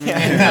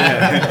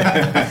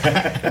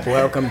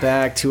Welcome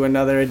back to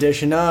another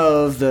edition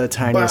of the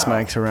tiniest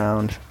mics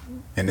around.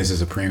 And this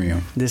is a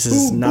premium. This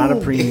is not a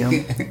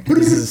premium.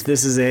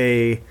 This is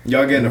a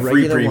y'all getting a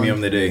free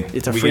premium one. today.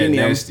 It's a we freemium.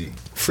 Nasty.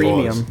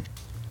 Freemium.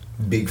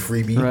 Big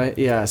freebie. Right,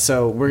 yeah.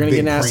 So we're going to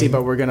get nasty, cream.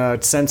 but we're going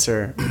to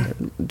censor.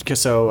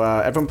 So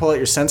everyone pull out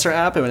your censor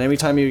app, and every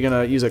time you're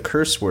going to use a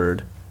curse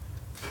word,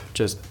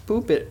 just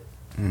boop it.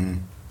 Mm-hmm.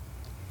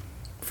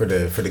 For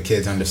the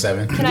kids under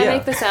 7. Can I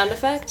make the sound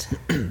effect?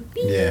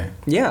 Yeah.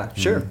 Yeah,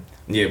 sure.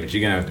 Mm-hmm. Yeah, but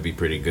you're going to have to be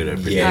pretty good at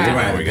predicting. Yeah, We're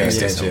right. going to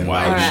get some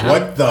wild Right. shit.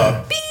 What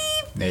the beep?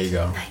 There you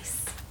go.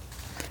 Nice.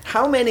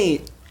 How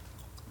many...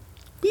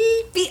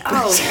 Beep.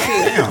 Oh, shoot.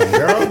 Damn,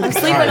 girl. I'm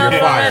sleeping on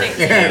it already.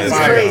 Yeah, It's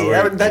fire. crazy.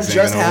 That This ain't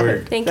just gonna happened.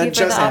 work. Thank That you for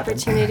just the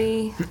happened.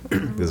 opportunity.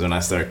 Because when I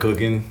start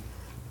cooking,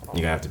 you're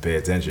going to have to pay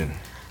attention.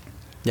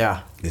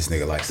 Yeah. This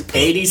nigga likes to cook.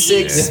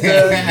 86,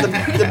 Yeah.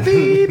 the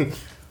beep.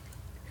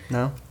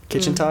 No?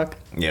 Kitchen talk?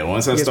 Yeah,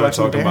 once I You guys start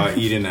watching talking Bear? about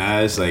eating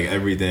ass, like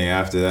everything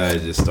after that,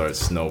 it just starts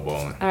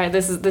snowballing. All right,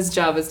 this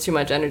job is too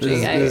much energy.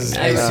 This-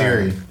 Hey, I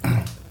Siri.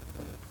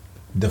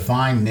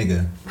 Define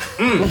nigga.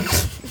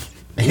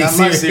 Not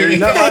my Siri.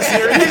 Not my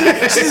Siri.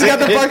 She just got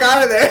the fuck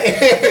out of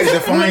there.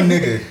 Define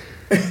nigga.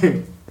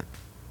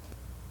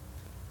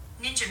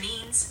 Ninja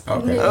means.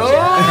 Okay.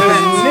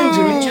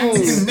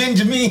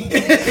 Ninja me. Ninja me.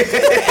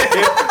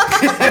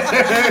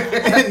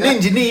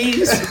 Ninja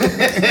knees.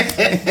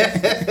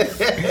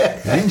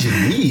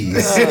 Ninja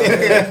knees.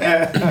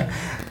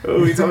 What are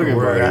we talking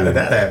How did about?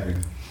 that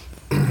happen?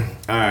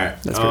 All right.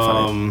 That's pretty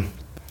funny.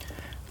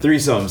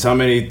 Threesomes. How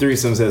many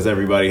threesomes has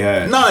everybody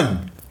had?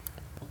 None.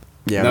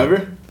 Yeah.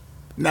 Never?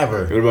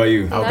 Never. What about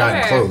you? I've gotten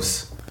Never.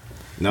 close.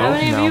 No? How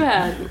many No. of you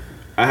had?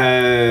 I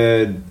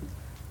had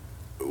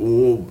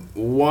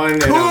one.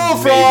 and Cool, a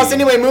Frost.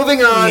 maybe. Anyway,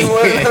 moving on.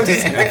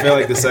 I feel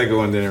like the second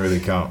one didn't really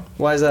count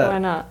Why is Why that?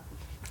 not?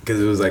 because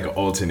it was like an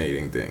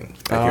alternating thing.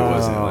 Like it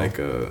wasn't Oh. like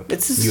a.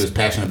 It's You just... was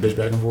passing a bitch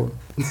back and forth?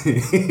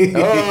 Wait,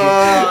 on,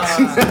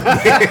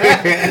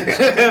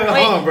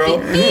 bro. I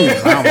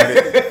don't want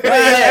it.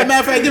 Matter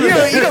of fact, give You it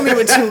don't, you don't mean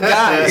with two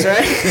guys,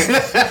 right?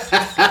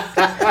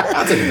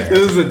 I'll take it back. This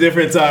was a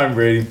different time,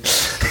 Brady.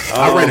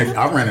 I ran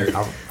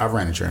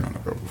a train on a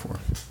girl before.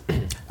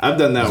 I've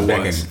done that Back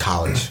once. in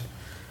college.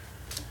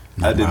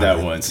 I did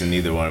that once, and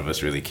neither one of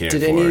us really cared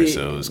Did for any? it,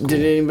 so it was cool.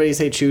 Did anybody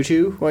say choo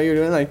choo while you were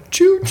doing like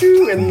choo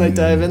choo and like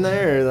dive in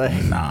there or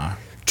like Nah.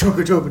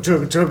 choker choker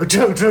choker choker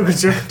choker choker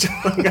choker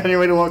choker? Got any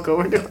way to walk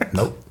over to her?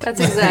 Nope. That's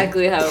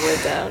exactly how it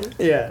went down.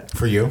 Yeah.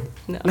 For you?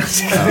 No.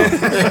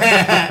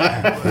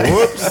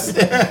 Whoops.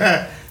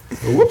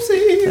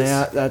 Whoopsies.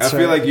 Yeah, I that's feel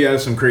right. like you have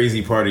some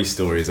crazy party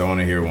stories. I want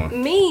to hear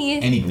one. Me?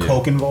 Any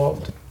coke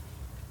involved?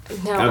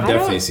 No, I've I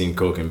definitely don't. seen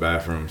coke in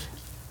bathrooms.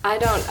 I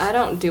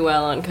don't do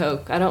well on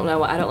coke. I don't know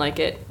why. I don't like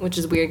it, which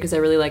is weird because I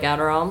really like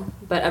Adderall.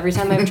 But every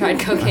time I've tried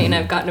cocaine,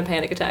 I've gotten a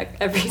panic attack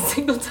every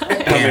single How time.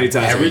 many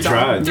times have Every you time?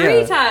 tried?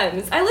 Three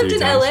times. I lived 3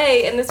 in times.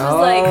 LA, and this was Oh,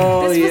 like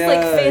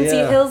fancy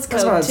yeah. Hills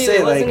That's what coke I'd too. say,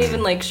 It wasn't like-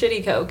 even like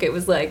shitty coke. It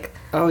was like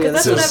Oh, yeah,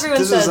 that's this what was- everyone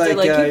this says. was They're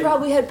like, like, you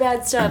probably had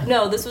bad stuff.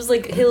 No, this was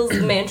like Hills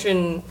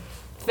Mansion,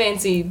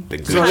 fancy. The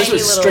good So this tiny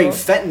was straight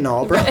little-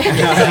 fentanyl, bro.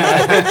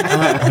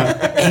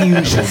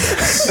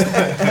 Angels.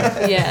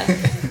 Yeah,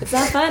 it's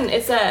not fun.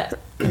 It's a.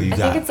 You I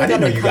got, think it's like I didn't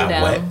on know the you come got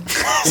down. wet.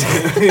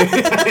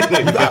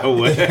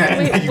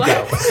 What? Wait, You what?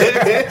 got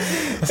wet.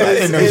 I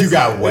didn't know you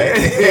got wet.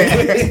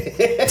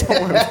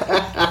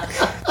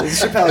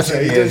 Chappelle show.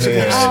 You did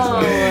Chappelle show.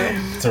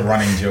 Oh, It's a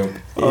running joke.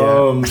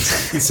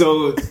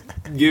 So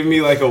give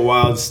me like a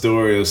wild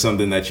story of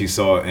something that you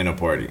saw in a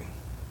party.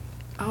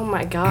 oh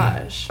my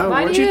gosh! Oh,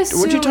 Why weren't do you you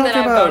assume talking that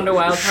I've about gone to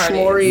wild parties?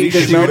 Schmorry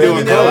Because you were Schmelby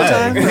doing the other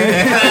that. time?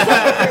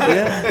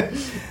 Yeah.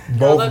 Both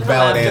They'll come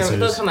valid after. answers.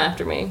 They'll come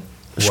after me.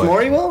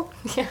 Schmorry will?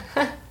 Yeah,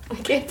 we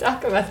can't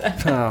talk about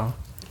that. Oh.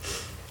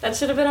 That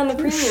should have been on the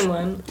premium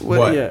one.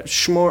 What? Yeah,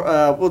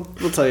 Schmor.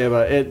 We'll tell you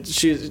about it.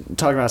 She's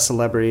talking about a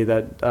celebrity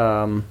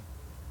that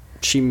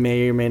she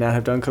may or may not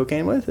have done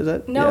cocaine with. Is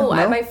that No,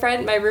 yeah? my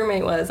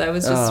roommate was. I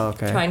was just Oh,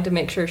 okay. trying to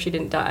make sure she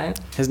didn't die.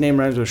 His name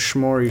rhymes with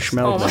Schmorry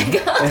Oh my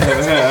Schmelby.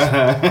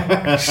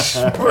 god!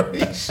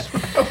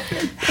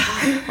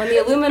 When the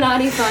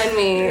Illuminati find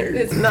me,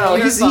 it's No,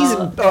 your he's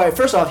fault all right.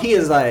 First off, he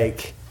is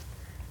like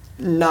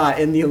not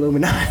in the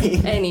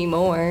Illuminati.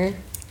 anymore.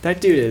 That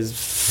dude is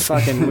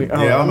fucking weird.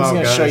 Oh, Yeah, I'm I'm just out,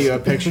 gonna show guys. you a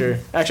picture.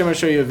 Actually, I'm gonna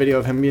show you a video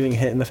of him getting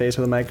hit in the face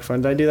with a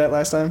microphone. Did I do that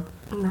last time?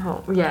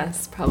 No,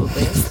 yes,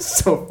 probably.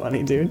 So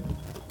funny, dude.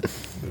 The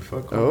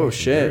fuck Oh, was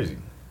shit. Jersey?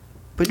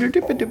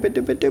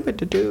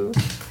 Ba-do-do-ba-do-ba-do-ba-do-ba-do.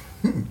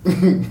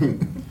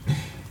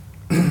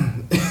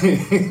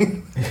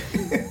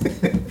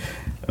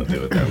 I'll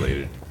deal with that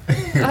later.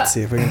 Let's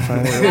see if we can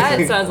find it.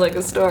 That sounds like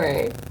a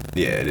story.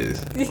 Yeah, it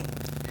is.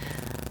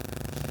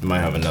 Might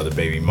have another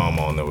baby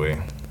mama on the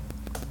way.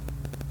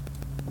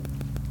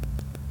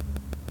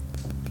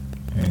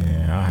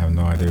 Yeah, I have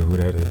no idea who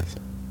that is.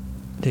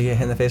 Did you get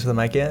hit in the face with a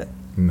mic yet?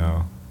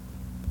 No.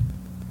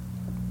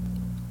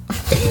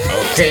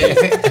 Okay.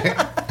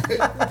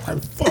 I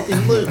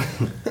fucking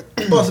live.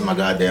 Busting my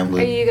goddamn Are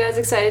lip. you guys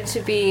excited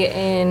to be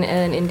in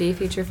an indie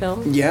feature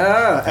film?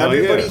 Yeah, Hell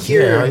everybody yeah.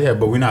 here. Yeah,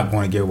 but we're not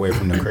going to get away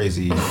from the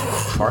crazy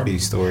party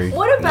story.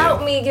 What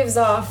about me gives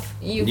off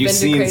you've You've been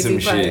seen to crazy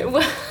some party? shit.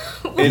 What-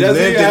 It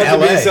doesn't lived even in have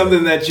to be LA.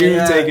 something that you've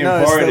Yeah, taken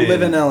no, it's part the in.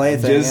 live in LA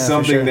thing, Just yeah, for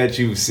something sure. that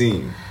you've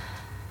seen.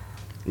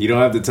 You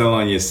don't have to tell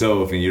on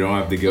yourself, and you don't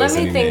have to go. Let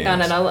me think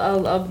on it.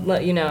 I'll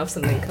let you know if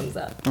something comes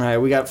up. All right,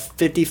 we got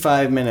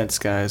 55 minutes,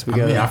 guys. We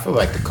got. I feel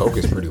like the coke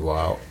is pretty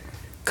wild.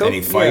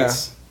 Any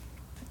fights,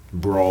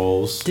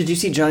 brawls. Did you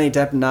see Johnny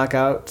Depp knock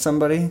out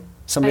somebody?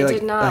 Somebody I like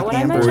did not. Like When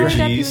I Amber? met Johnny Depp,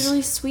 he Orgies. was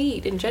really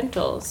sweet and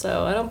gentle,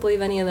 so I don't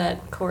believe any of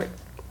that court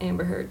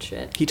Amber Heard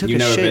shit. He took You a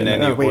never shit. been to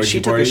any No, wait, orgy she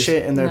took a parties?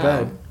 shit in their No.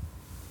 bed.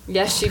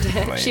 Yes, she did.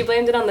 Lame. She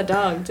blamed it on the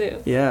dog too.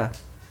 Yeah,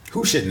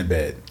 Who shit in the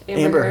bed?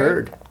 Amber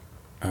Heard.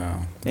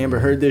 Oh. Amber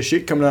heard this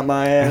shit coming out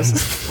my ass.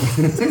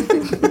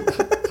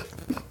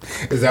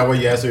 Is that what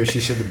you asked her if she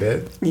shit the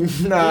bed?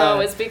 Nah, No,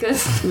 it's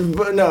because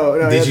but no.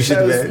 Did you shit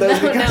the bed? no,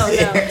 no.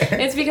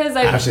 It's because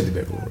I shit the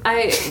bed before.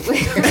 I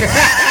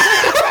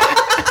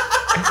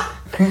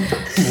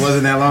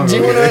Wasn't that long Do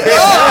you ago.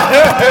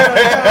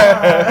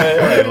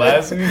 wanna?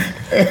 Last week.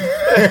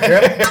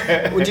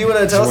 Would you want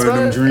to It's tell us one of about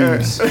them it? Or-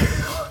 dreams.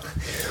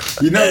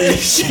 You know,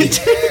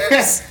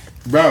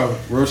 bro,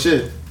 real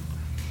shit.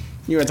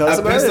 You want to tell us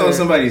I about pissed it? on or-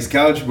 somebody's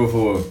couch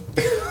before.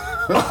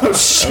 Oh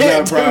shit! I'm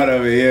not proud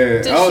of it.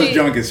 Yeah, Did I was she-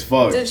 drunk as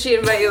fuck. did she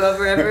invite you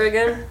over ever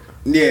again?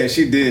 Yeah,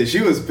 she did.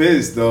 She was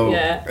pissed though.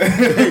 Yeah.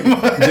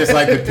 Just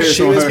like the piss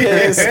She on was her.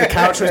 pissed. The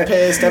couch was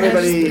pissed.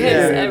 Everybody. Pissed.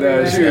 Yeah.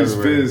 Everywhere. She was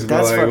Everywhere. pissed.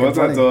 That's But like fucking once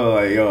funny. I told her,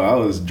 like, yo, I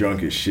was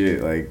drunk as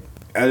shit. Like,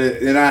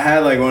 and I had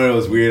like one of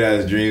those weird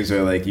ass dreams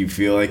where like you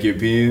feel like you're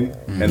peeing,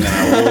 and then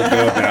I woke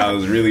up and I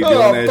was really doing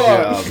Oh, that fuck.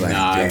 shit. I was like,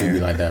 Nah, I do damn. be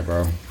like that,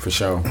 bro. For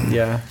sure.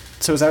 Yeah.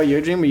 So was that your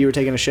dream? Where you were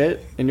taking a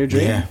shit in your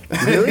dream? Yeah.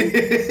 Really? Were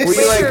Wait,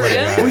 you like? for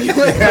real? Were you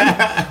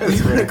like? Were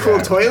you in a cool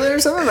toilet or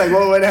something? Like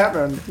what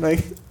happened?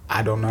 Like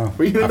I don't know.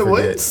 Were you in I the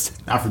forget. woods?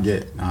 I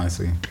forget,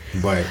 honestly.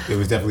 But it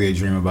was definitely a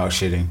dream about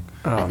shitting.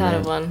 oh, I thought man.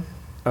 of one.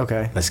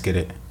 Okay. Let's get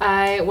it.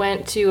 I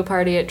went to a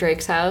party at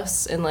Drake's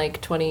house in like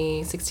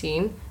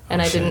 2016,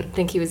 and Oh, I shit. didn't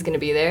think he was gonna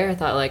be there. I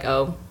thought like,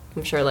 oh,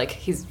 I'm sure like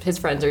his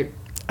friends are.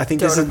 I think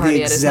this Throwing is a party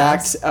the at his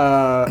exact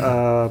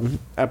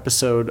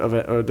episode of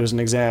it. Or there's an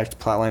exact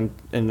plotline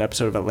in an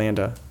episode of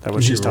Atlanta that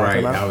what she's You're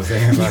talking right. about. I was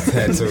thinking about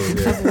that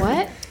too. Yeah.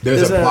 What? There's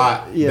There's a a-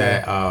 plot yeah.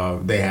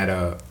 that they had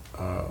a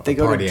They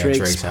go to party at Drake's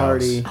Drake's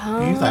party. house.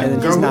 Oh. And he's like, And then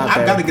girl, he's not I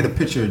there. gotta get a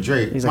picture of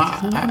Drake. He's My like,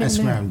 "Come on in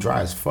Instagram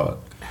dry as fuck.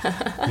 You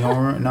don't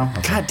remember? No.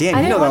 Okay. God damn,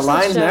 I you know didn't the watch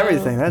lines the and show.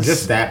 everything. That's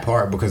Just that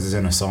part because it's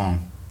in a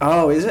song.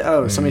 Oh, is it?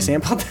 Oh, somebody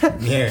sampled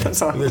that? Yeah.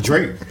 That's awesome.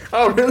 Drake.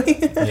 Oh, really?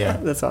 Yeah.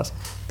 That's awesome.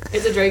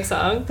 It's a Drake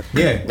song.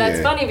 Yeah. That's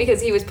Yeah. funny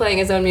because he was playing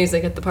his own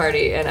music at the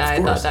party, and I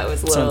thought course. that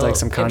was a little Sounds like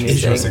some Kanye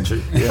interesting. shit.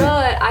 Ethnocentric.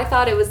 But I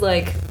thought it was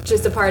like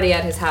just a party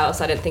at his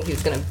house. I didn't think he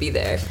was gonna be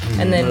there.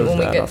 And then when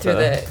we that get off through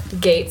the- the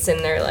gates and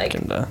they're like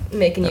Kinda.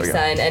 making you There we go.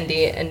 sign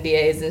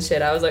NDAs and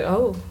shit, I was like,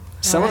 oh.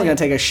 Someone's alright.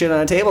 gonna take a shit on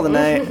a table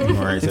tonight.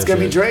 Right, It's that's gonna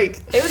be it. Drake.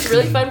 It was a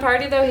really fun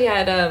party though. He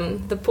had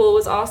the pool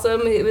was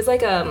awesome. It was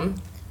like I'm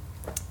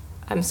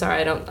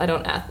sorry, I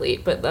don't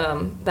athlete, but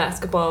the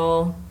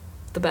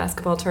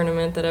basketball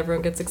tournament that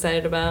everyone gets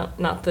excited about.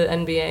 Not the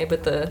NBA,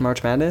 but the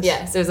March Madness.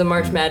 Yes, it was a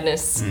March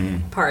Madness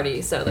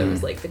party. So there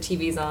was like the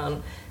TVs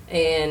on,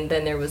 and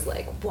then there was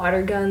like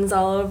water guns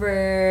all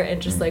over, and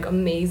just like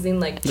amazing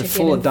like They're chicken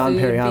full of and Dom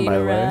food Perignon, being by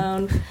the way.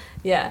 around.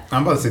 Yeah,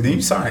 I'm about to say, didn't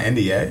you sign an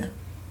NDA?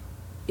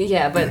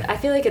 yeah, but I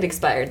feel like it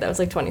expired. That was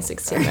like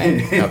 2016,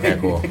 right? Okay,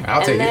 cool.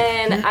 I'll take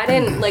And it. then I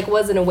didn't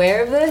wasn't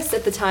aware of this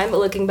at the time, but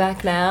looking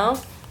back now,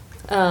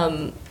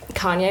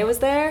 Kanye was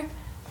there,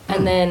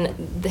 and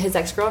then his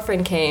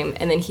ex-girlfriend came,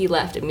 and then he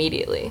left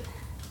immediately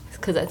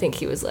because I think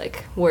he was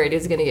like worried he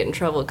was gonna get in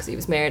trouble because he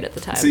was married at the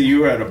time. So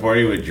you were at a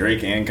party with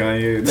Drake and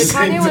Kanye at the But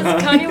same time?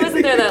 Kanye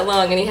wasn't there that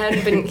long, and he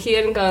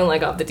hadn't gone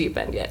like off the deep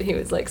end yet. He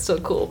was like still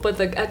cool. But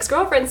the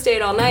ex-girlfriend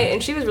stayed all night,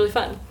 and she was really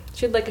fun.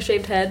 She had like a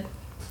shaved head.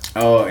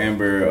 Oh,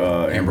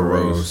 Amber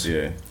Rose.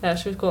 Yeah. Yeah,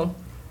 she was cool.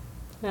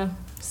 Yeah,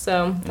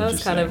 so that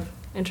was kind of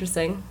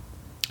interesting.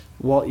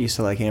 Walt used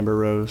to like Amber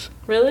Rose.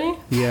 Really?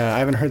 Yeah, I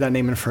haven't heard that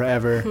name in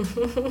forever.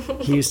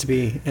 He used to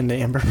be into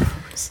Amber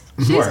Rose.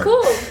 She's Word.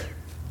 cool.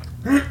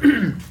 I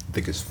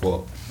think it's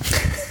full.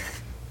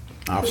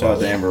 Shout out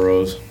to Amber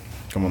Rose.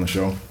 Come on the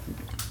show.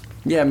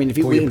 Yeah, I mean, if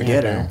you Pull we your can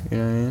pants get her, you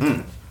know what I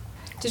mean?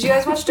 Did you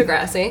guys watch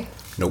Degrassi?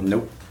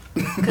 Nope.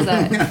 Because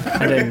I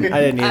didn't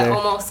I either.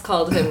 almost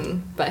called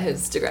him by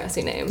his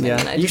Degrassi name. Yeah,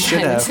 and then I you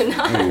should decided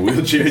have. to not. Ooh,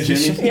 wheelchair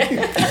Jimmy.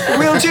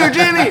 Wheelchair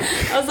Jimmy.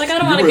 I was like, I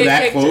don't want to were get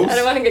that kicked. close? I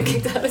don't want to get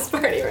kicked out of this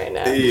party right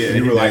now. Yeah,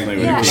 You were like-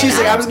 definitely Yeah. was She's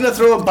like, I was gonna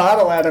throw a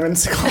bottle at him and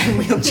call him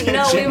Wheelchair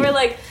No, Jimmy. we were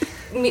like,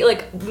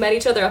 met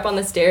each other up on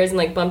the stairs and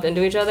like bumped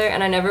into each other,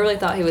 and I never really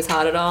thought he was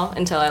hot at all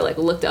until I like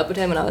looked up at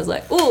him and I was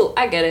like, ooh,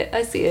 I get it,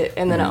 I see it,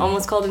 and then I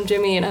almost called him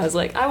Jimmy, and I was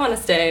like, I want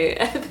to stay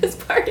at this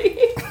party,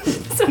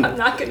 so I'm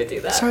not gonna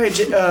do that. Sorry,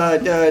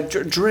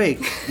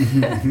 Drake.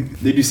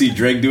 Did you see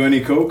Drake do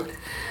any coke?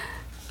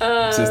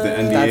 Since the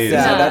NDA is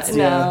That's- out. that's the-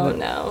 no.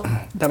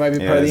 That might be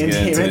Yeah, part of let's the get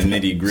into the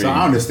entertainment. nitty gritty. So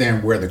I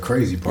understand where the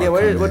crazy part. Yeah,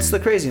 comes what's in. the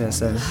craziness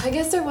then? I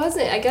guess there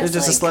wasn't. I guess It's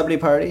just a like, celebrity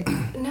party.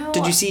 No.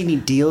 Did you see any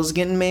deals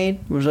getting made?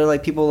 Was there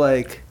like people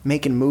like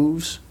making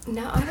moves?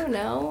 No, I don't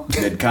know.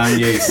 Did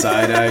Kanye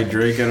side-eye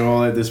Drake at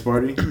all at this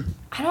party?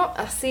 I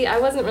don't see. I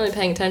wasn't really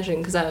paying attention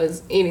because I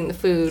was eating the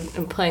food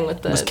and playing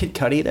with the. Was Kid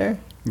Cudi there?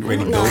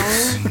 Any No.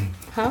 goats?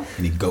 Huh?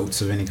 Any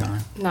goats of any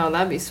kind? No,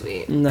 that'd be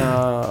sweet.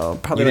 No,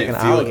 probably You like an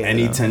didn't feel alligator.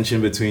 any though.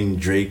 tension between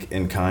Drake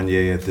and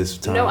Kanye at this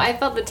time? No, I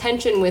felt the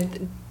tension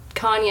with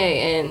Kanye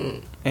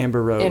and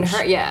Amber Rose.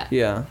 her. Yeah,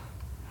 Yeah.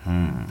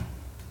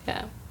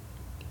 yeah.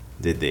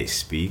 Did they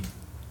speak?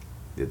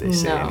 Did they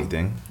say No.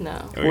 anything? No.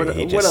 Or What,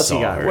 he what just else you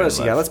saw got? her What and else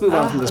you got? left? Let's move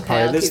on from this Okay,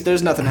 party. I'll There's keep-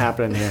 there's nothing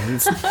happening here.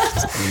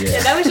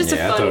 Yeah, that was just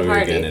Yeah, I a thought fun we were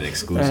party. getting an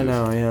exclusive. I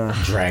know,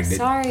 yeah. Dragged it.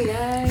 Sorry,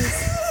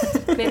 guys.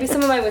 Maybe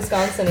some of my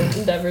Wisconsin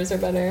endeavors are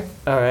better.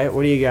 All right,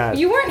 what do you got?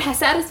 You weren't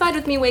satisfied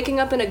with me waking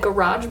up in a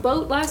garage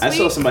boat last I week?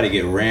 saw somebody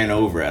get ran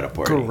over at a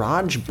party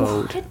Garage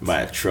boat.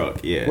 by a truck.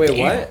 Yeah. Wait,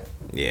 Damn. what?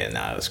 Yeah,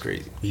 nah, it was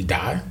crazy. He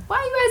died. Why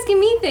are you asking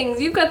me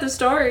things? You've got the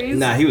stories.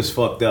 Nah, he was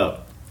fucked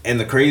up. And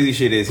the crazy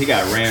shit is he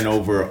got ran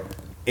over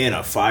in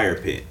a fire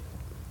pit.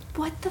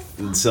 What the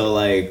fuck? So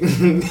like,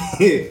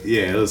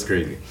 yeah, it was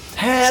crazy.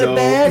 Had So- a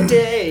bad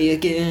day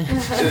again.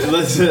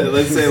 let's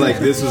say like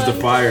this was the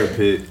fire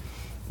pit.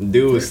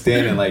 Dude was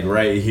standing like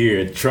right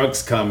here.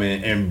 Truck's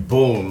coming and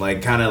boom,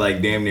 like kind of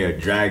like damn near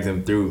drags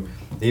him through.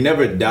 He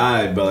never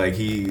died, but like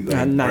he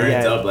like, Not burnt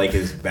yet. up like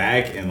his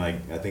back and like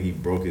I think he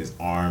broke his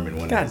arm and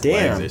one God of his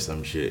damn. legs or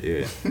some shit.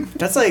 Yeah,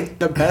 That's like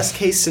the best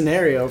case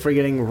scenario for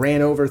getting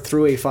ran over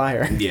through a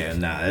fire. yeah,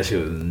 nah, that shit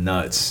was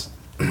nuts.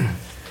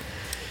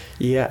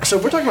 Yeah. So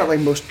if we're talking about like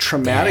most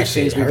traumatic Yeah, shit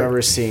things we've hurt.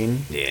 ever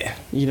seen. Yeah.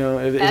 You know,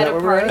 is At that a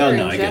where we're party? at? Oh in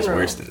no, it gets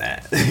general. worse than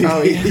that.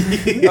 Oh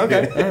yeah.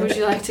 Okay. Would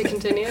you like to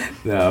continue?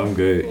 No, I'm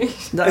good.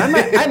 No,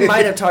 I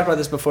might have talked about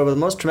this before, but the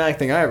most traumatic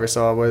thing I ever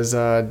saw was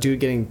a dude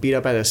getting beat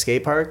up at a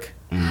skate park.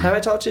 Have I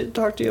talked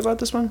to you about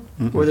this one?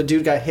 Where the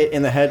dude got hit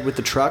in the head with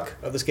the truck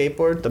of the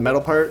skateboard, the metal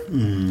part,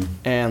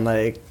 and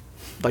like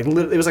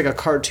it was like a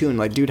cartoon.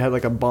 Like dude had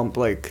like a bump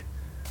like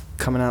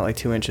coming out like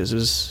 2 inches. It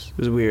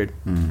was weird.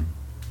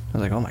 I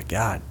was like, oh my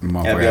god.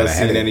 Have y'all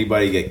seen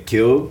anybody get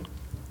killed?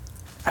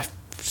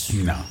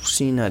 No.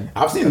 Seen a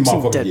I've seen a I've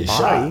motherfucker dead get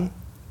body. shot.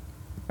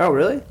 Oh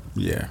really?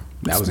 Yeah.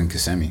 That was in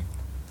Kissimmee.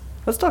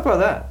 Let's talk about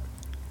that.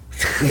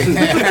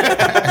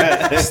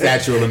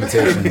 Statute of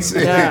limitations.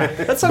 Yeah,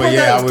 let's talk But about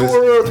yeah, that. I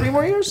was- 3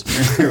 more years.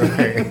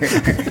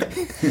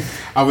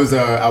 I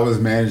was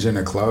managing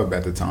a club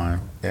at the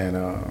time, and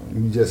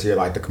you just hear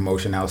like the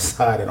commotion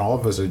outside, and all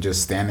of us are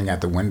just standing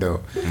at the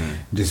window,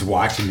 just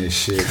watching this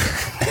shit,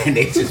 and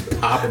they just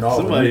popping off.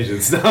 Somebody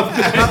should stop.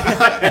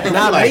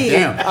 Not like, me.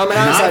 damn. I'm an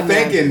Not outside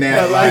man. thinking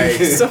that, But, like,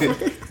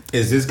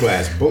 is this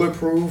glass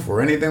bulletproof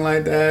or anything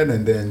like that?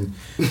 And then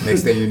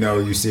next thing you know,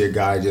 you see a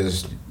guy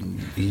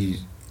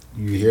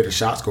you hear the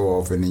shots go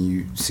off, and then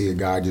you see a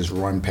guy just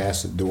run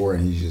past the door,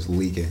 and he's just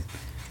leaking.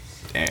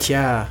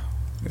 yeah.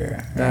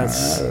 Yeah,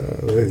 That's-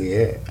 look at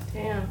that.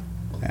 Damn.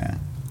 Yeah.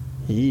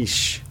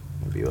 Yeesh.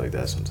 It'd be like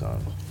that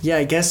sometimes. Yeah,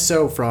 I guess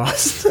so,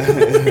 Frost.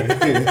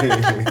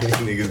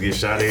 Niggas get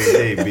shot every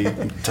day, B.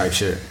 Type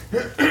shit.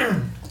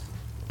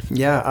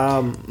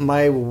 Yeah,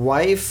 my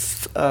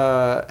wife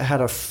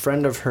had a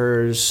friend of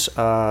hers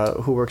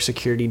who worked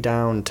security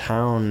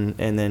downtown,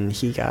 and then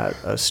he got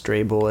a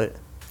stray bullet.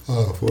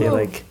 Oh,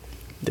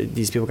 They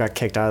these people got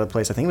kicked out of the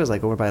place. I think it was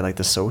like over by like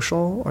the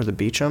Social or the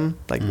Beecham,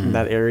 like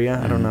that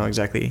area. I don't know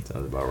exactly.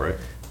 Sounds about right.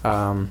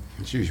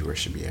 It's usually where it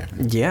should be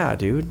happening. Yeah,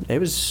 dude, it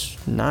was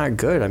not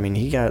good. I mean,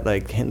 he got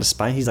like hit in the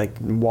spine. He's like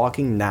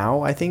walking now,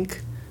 I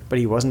think, but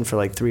he wasn't for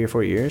like 3 or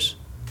 4 years.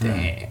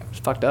 Damn. It's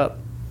fucked up.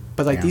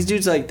 But like Yeah. these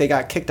dudes, like they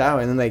got kicked out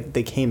and then like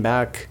they came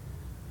back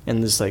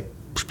and just like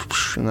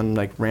and then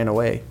like ran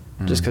away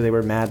just because they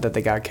were mad that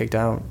they got kicked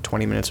out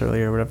 20 minutes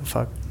earlier or whatever the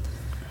fuck.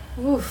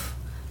 Oof.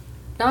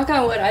 Knock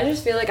on wood, I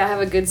just feel like I have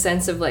a good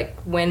sense of like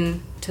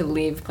when to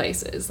leave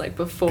places, like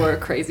before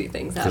crazy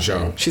things happen. For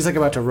sure. She's like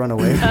about to run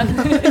away.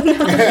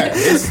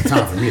 It's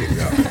time for me to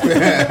go.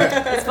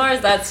 As far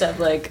as that stuff,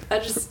 like I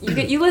just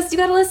you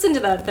gotta listen to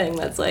that thing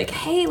that's like,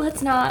 hey,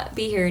 let's not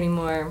be here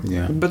anymore.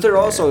 Yeah. But there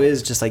also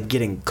is just like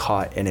getting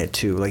caught in it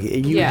too. Like you,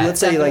 Yeah, let's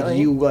say like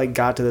definitely. you like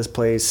got to this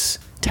place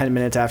 10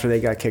 minutes after they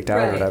got kicked out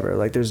or Right. whatever.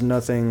 Like there's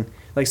nothing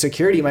like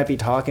security might be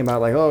talking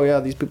about like, oh yeah,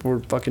 these people were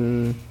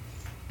fucking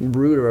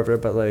rude or whatever,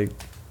 but like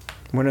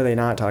when are they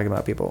not talking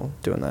about people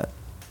doing that?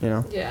 You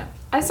know? Yeah.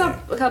 I saw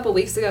a couple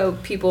weeks ago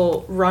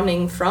people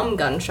running from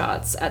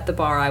gunshots at the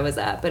bar I was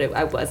at, but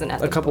I wasn't at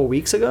A the couple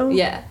weeks ago?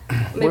 Yeah.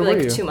 Maybe Where were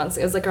like you? 2 months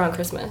ago. It was like around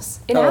Christmas.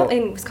 Oh.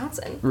 In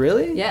Wisconsin.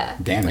 Really? Yeah.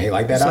 Damn, they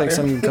like that It's out like there?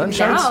 some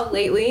gunshots? Now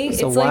lately It's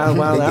it's a like wild,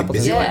 wild They get apple.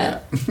 busy like yeah.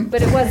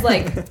 But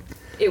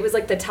it was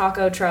like the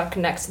taco truck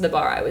next to the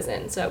bar I was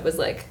in. So it was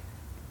like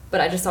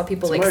but I just saw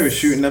people Somebody like was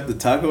shooting up the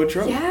taco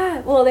truck? Yeah.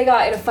 Well, they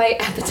got in a fight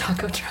at the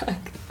taco truck.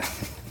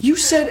 You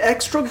said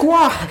extra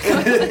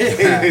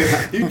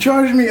guac. You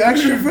charged me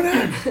extra for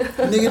that?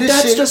 Nigga, this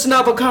That's shit. just an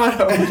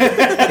avocado.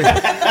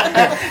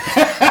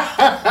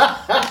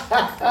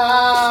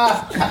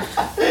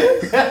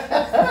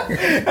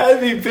 I'd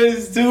be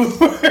pissed too.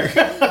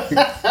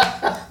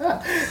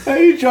 How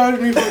you charge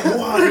me for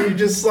water? You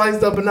just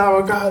sliced up an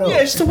avocado. Yeah,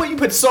 just the way you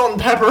put salt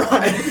and pepper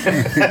on it.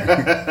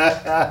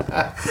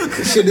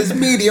 This shit is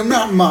medium,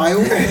 not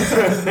mild.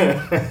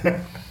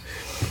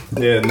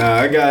 Yeah, nah,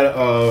 I got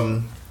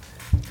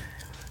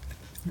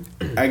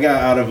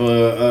out of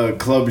a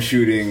club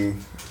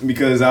shooting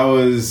because I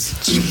was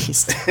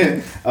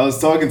I was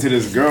talking to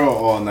this girl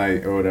all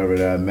night or whatever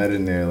that I met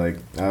in there. Like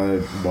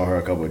I bought her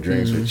a couple of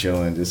drinks, we're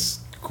chilling, just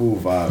cool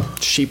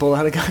vibe. She pulled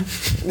out a gun.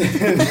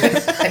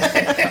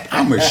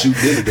 I'm gonna shoot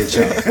this bitch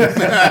up.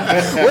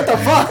 What the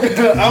fuck?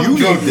 I'm You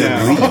drunk need to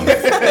now. leave. But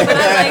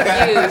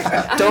I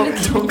like you.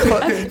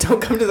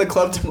 Don't come to the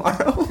club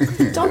tomorrow.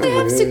 Don't they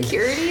have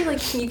security?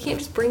 Like you can't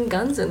just bring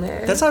guns in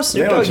there. That's how They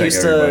Snoop don't Dogg check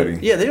used everybody.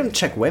 to. Yeah, they don't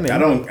check women. I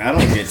don't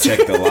get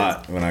checked a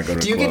lot when I go to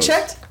Do you get clubs.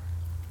 checked?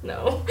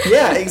 no.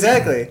 Yeah,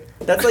 exactly.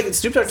 That's like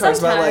Snoop Dogg talks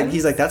about. Like Sometimes.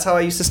 he's like, that's how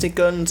I used to sneak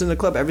guns in the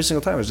club every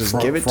single time. I was just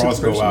give it to the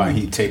Frost go person. out and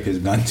he tape his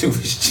gun to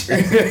his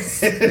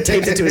chest.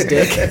 Taped it to his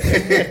dick.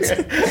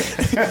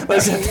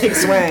 Let's a big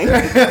swang.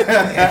 Is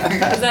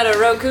that a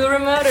Roku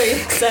remote or you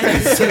said?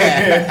 Is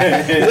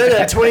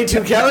that a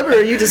 22 caliber, or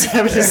are you just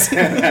having a scene?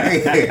 Is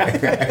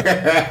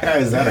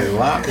that a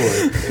lock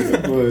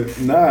or? But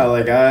nah,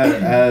 like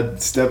I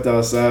stepped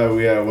outside.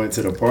 We went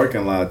to the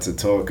parking lot to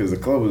talk because the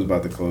club was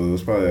about to close. It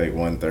was probably like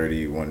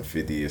 1:30,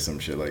 1:50 or some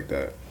shit like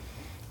that.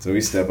 So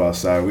we step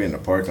outside. We in the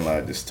parking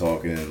lot just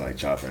talking and like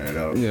chopping it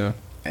up. Yeah.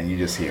 And you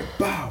just hear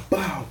bow,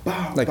 bow,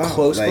 bow, Like bow,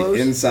 close, like close?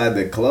 inside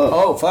the club.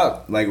 Oh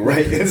fuck. Like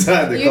right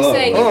inside the You're club.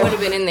 saying you Oh. would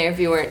have been in there if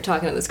you weren't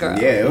talking to this girl.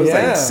 Yeah, it was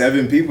Yeah. like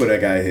 7 people that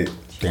got hit.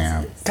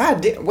 Damn.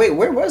 God damn. Wait,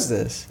 where was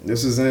this?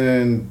 This was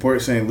in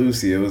Port St.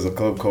 Lucie. It was a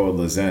club called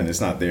La Zen. It's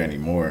not there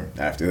anymore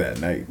after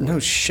that night. No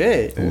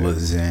shit.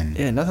 Lazen.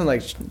 Yeah, nothing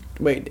like.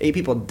 Wait, 8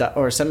 people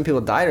or 7 people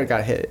died or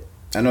got hit.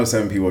 I know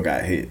 7 people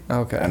got hit.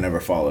 Okay. I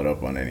never followed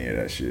up on any of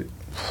that shit.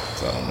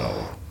 So I don't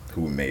know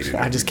who made it.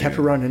 I just kept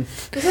it. running.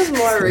 This is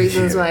more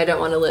reasons why I don't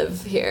want to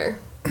live here.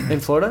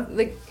 In Florida?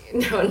 Like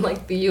no, in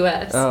like the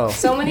U.S. Oh.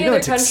 So many You know other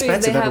it's countries they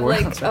expensive have everywhere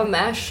like else, a right?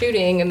 mass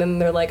shooting, and then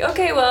they're like,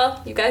 okay,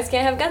 well, you guys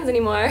can't have guns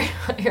anymore.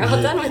 You're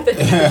all done with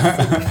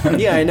it.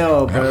 Yeah, I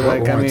know, but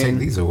like I take mean,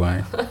 these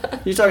away.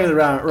 you're talking to the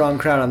wrong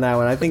crowd on that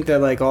one. I think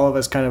that like all of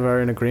us kind of are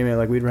in agreement.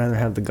 Like we'd rather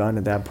have the gun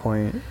at that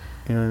point.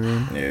 You know what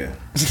I mean? Yeah.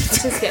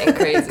 It's just getting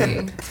crazy.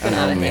 It's I been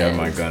out of normally have hand.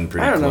 my gun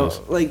pretty I don't close.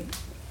 know. Like,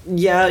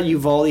 yeah,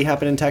 Uvalde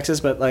happened in Texas,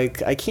 but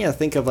like I can't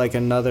think of like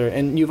another.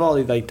 And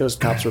Uvalde, like those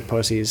cops were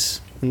pussies,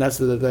 and that's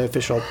the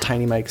official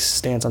Tiny Mike's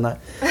stance on that.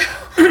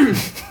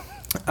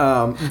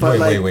 But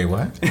Wait,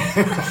 what?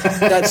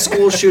 that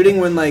school shooting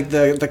when like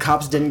the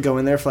cops didn't go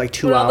in there for like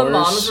 2 When hours. all the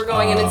moms were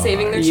going in and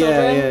saving their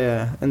children.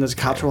 Yeah. And those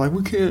cops were like,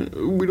 we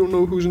don't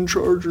know who's in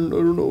charge, and I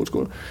don't know what's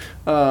going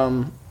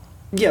on.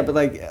 Yeah, but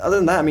like other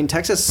than that, I mean,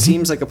 Texas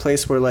seems like a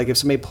place where like if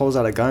somebody pulls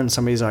out a gun,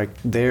 somebody's like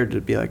there to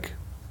be like,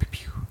 pew,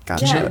 pew,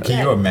 gotcha. Yeah, Can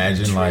you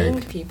imagine, trained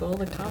like- people?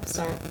 The cops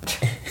aren't.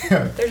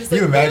 They're just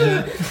You like,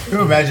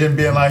 imagine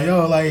being like,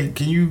 yo, like,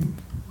 can you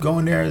go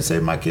in there and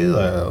save my kid?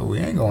 Like, we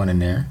ain't going in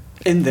there.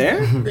 In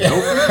there?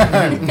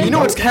 You know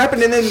what's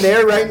happening in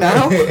there right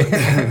now?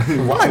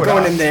 I'm Why not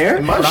going in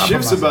there. My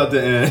shift's about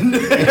to end.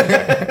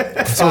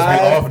 So it's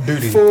like off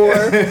duty. 4,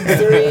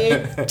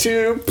 3,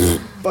 2,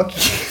 fuck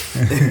you.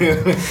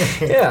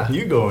 Yeah.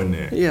 You go in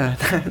there. Yeah.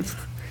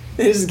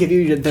 They just give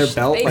you their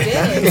belt. they like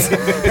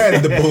that.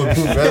 the did.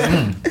 bulletproof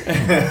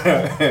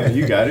vest.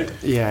 You got it.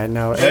 Yeah,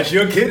 no. That's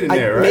your kid in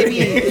there, right? Maybe.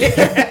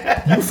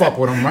 You fuck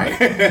with him, right?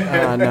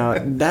 No,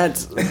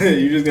 that's.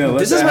 You just gonna let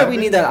This that is why we happen?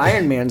 need that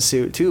Iron Man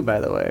suit too. By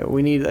the way,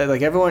 we need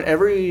like everyone.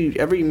 Every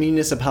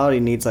municipality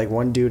needs like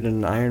one dude in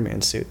an Iron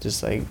Man suit.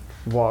 Just like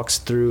walks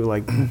through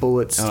like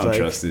bullets. I don't like,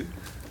 trust it.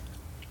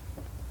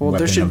 Well,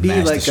 there Weapon should of be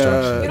mass like destruction.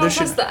 You there don't should.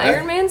 trust the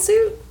Iron Man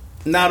suit?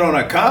 Not on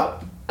a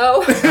cop.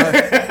 Oh.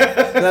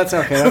 That's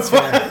okay. That's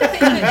fine.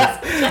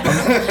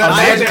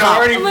 Imagine how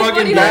already I'm like, what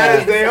fucking do you bad have?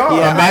 as they are.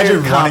 Yeah. Imagine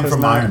Iron Cop running is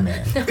from not- Iron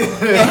Man.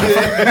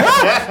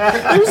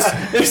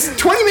 There's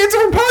 20 minutes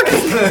of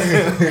parking.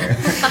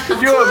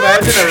 Could you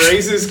imagine a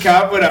racist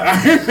cop with an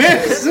Iron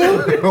Man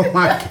suit? Oh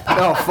my god,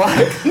 Oh fuck,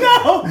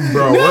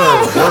 bro!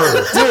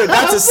 Word. dude,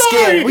 that's a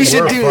skit. We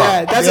should We're do fucked.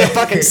 that. That's a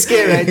fucking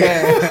skit right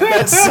there.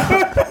 That's so,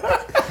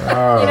 You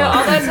know,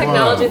 all that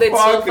technology, they'd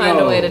still Fuck find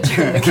no. a way to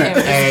turn the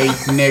camera. Hey,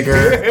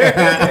 nigger!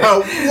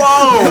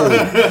 Whoa!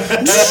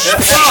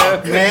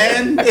 Fuck,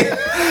 man!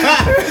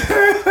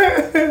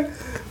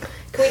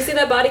 Can we see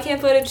that body cam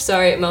footage?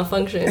 Sorry, it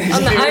malfunctioned.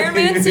 On the Iron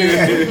Man suit?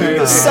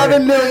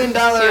 $7 million,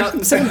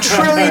 $7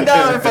 trillion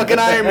fucking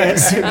Iron Man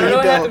suit. I don't know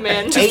what they happened,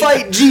 built. man. To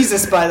fight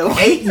Jesus, by the way.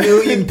 8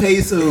 million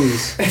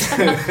pesos.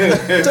 Talking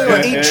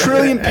about 8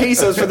 trillion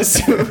pesos for the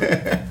suit.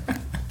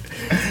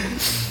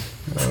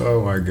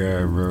 Oh my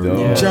god, bro!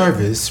 Yeah.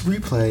 Jarvis,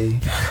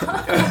 replay.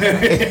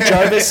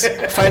 Jarvis,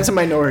 find some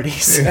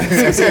minorities.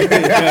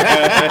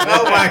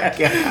 Oh my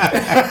god!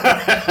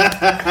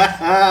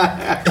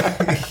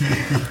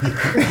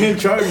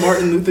 Try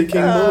Martin Luther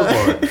King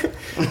Boulevard.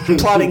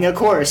 plotting a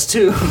course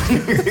to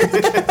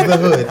The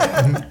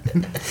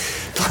hood.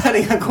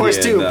 plotting a course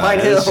to Pine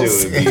that Hills.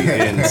 shit would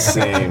be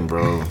insane,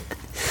 bro.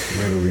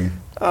 Literally.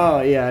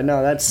 Oh yeah, no,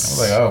 I that's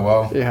was like, oh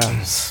well. yeah.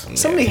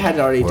 Somebody had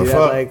to already do What that,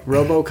 fuck? like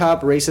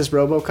RoboCop, racist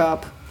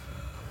RoboCop.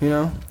 You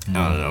know,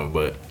 I don't know,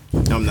 but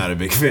I'm not a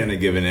big fan of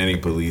giving any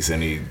police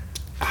any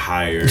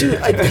higher. dude.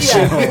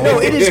 Yeah, no,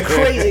 it is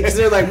crazy because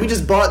they're like, we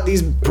just bought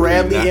these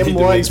Bradley not need to make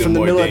M1s them from the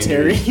more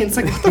military. dangerous. It's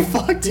like, what the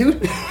fuck,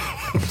 dude?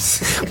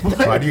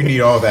 Why do you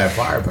need all that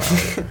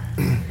firepower?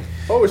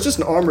 Oh, it's just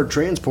an armored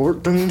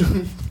transport. Dun,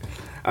 dun.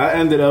 I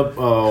ended up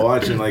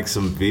watching like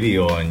some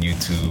video on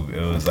YouTube. It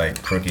was like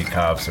crooked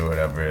cops or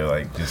whatever,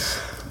 like just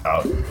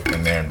out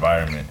in their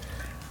environment.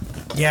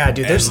 Yeah,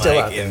 dude, they're And, still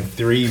like, out there. in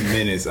 3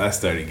 minutes, I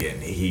started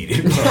getting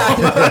heated. Bro.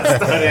 I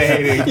started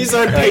hating. You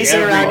started pacing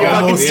every- around your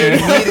fucking almost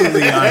studio.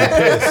 Immediately I'm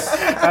pissed.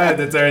 I had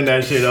to turn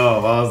that shit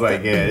off. I was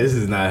like, yeah, this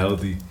is not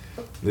healthy.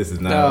 This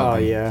is not Oh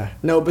healthy. yeah,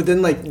 no, but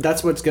then like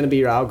that's what's gonna be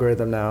your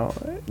algorithm now.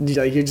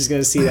 Like you're just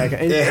gonna see that.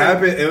 It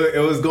happened. It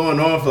was going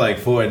on for like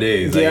 4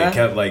 days. Like Yeah? it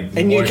kept like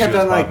And more you kept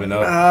shit on like, popping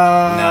up. No,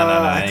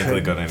 I didn't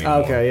click on it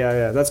anymore. Okay,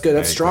 yeah, that's good.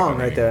 That's I didn't strong click on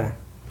right it there.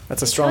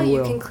 That's a Oh, strong you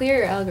will. can clear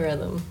your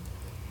algorithm.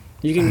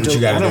 You can. What you I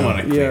gotta don't do? want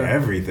to clear Yeah.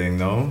 everything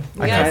though.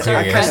 You I gotta kinda- start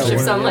I kinda fresh if wanna,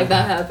 something yeah. like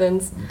that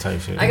happens. Type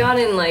shit. I got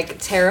in like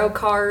tarot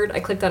card. I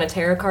clicked on a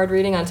tarot card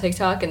reading on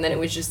TikTok, and then it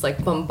was just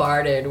like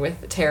bombarded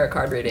with tarot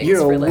card readings.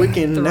 You're for a like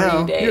Wiccan 3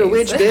 now. days. You're a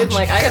witch, I'm bitch.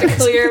 like, I gotta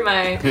clear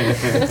my.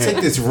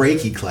 Take this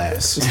Reiki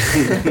class.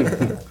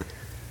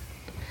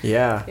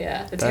 Yeah.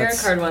 Yeah, the tarot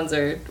That's- card ones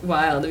are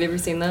wild. Have you ever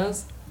seen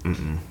those?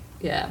 Mm-mm.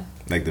 Yeah,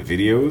 Like the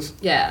videos.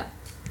 yeah.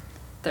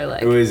 They're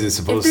like. Or is it If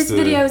supposed this to?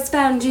 video's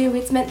found you,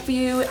 it's meant for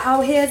you. Oh,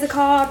 here's a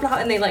card, blah,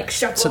 and they like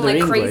shuffle So them like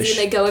they're crazy, English. and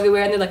they go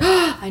everywhere, and they're like,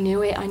 oh, I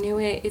knew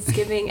it, it's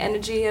giving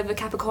energy of a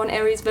Capricorn,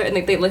 Aries, but and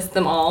they list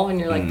them all, and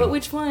you're like, but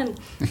which one?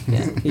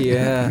 Yeah,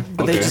 Yeah.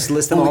 But they Okay. just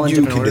list them all Only in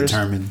you different can orders.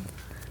 determine.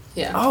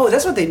 yeah. Oh,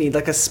 that's what they need,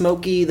 like a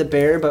Smokey the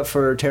Bear, but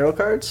for tarot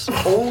cards.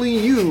 Only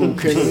you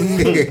can.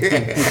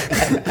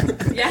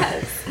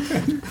 Yes.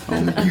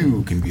 Only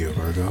you can be a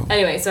Virgo.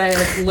 Anyway, so I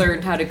like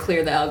learned how to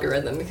clear the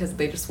algorithm because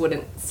they just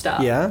wouldn't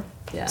stop. Yeah.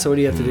 Yeah. So what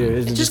do you have to do?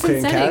 Is it It's just just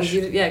in clearing settings. cash?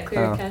 You, yeah,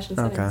 clear Oh, your cache in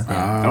okay. settings.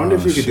 Yeah. I wonder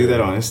if you could do shit.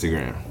 that on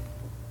Instagram.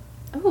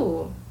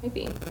 Oh,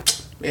 maybe.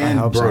 I And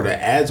hope bro, so.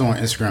 the ads on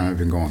Instagram have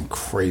been going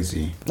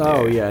crazy.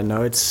 Oh Yeah. yeah,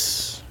 no,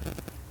 it's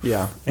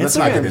yeah. Let's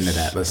not get Instagram's- into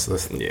that. Let's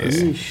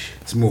Yeah.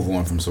 let's move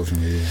on from social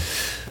media.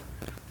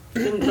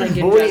 Like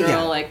in What do you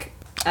general, got? like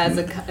as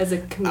a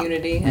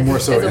community, as, More a,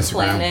 so as a Instagram.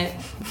 planet.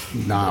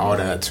 Nah, all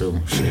that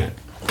too. Shit.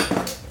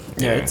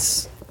 Yeah,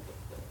 it's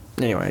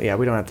anyway. Yeah,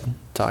 we don't have to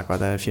talk about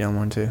that if you don't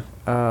want to.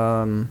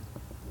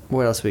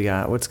 What else we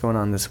got? What's going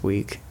on this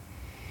week?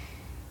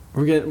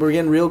 We're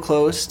getting real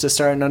close to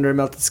starting Under a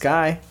Melted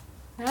Sky.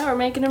 Now we're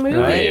making a movie.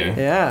 Right? yeah.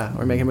 Yeah,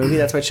 we're making a movie.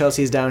 That's why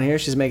Chelsea's down here.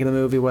 She's making the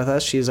movie with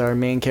us. She's our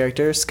main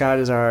character. Scott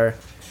is our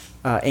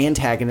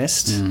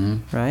antagonist.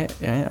 Mm-hmm. Right?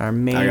 Yeah, our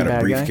main I got a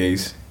bad guy.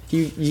 briefcase.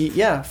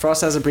 Yeah,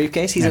 Frost has a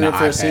briefcase. He's And in an it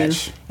for eye a scene,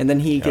 patch. and then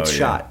he gets Oh, yeah.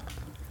 shot.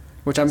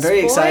 Which I'm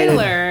very excited. I'm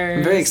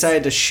very Spoilers.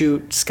 excited to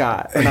shoot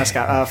Scott, or not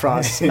Scott,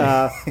 Frost.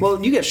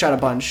 Well, you get shot a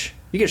bunch.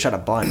 You get shot a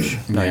bunch.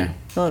 Yeah.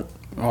 No,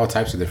 All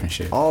types of different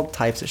shit. all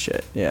types of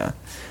shit. Yeah.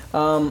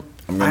 I'm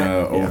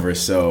gonna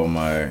oversell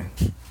my.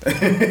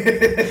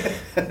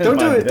 Don't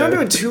do it. Don't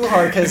do it too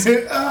hard, because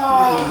we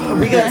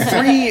got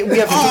three. We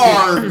have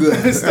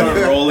Start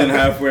rolling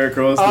halfway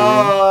across the room.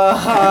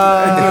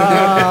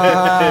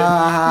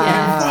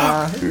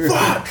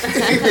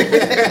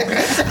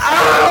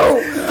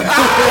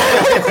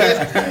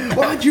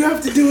 Why'd you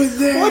have to do it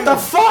there? What the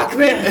fuck,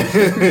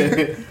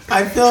 man?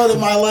 I felt in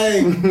my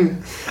leg.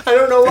 I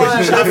don't know why.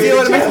 I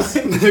feel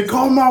it.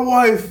 Call my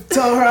wife.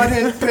 Tell her I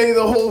didn't pay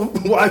the whole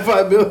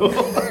Wi-Fi bill.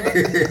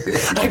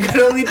 I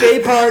could only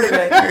pay part of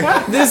it.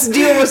 This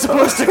deal was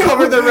supposed to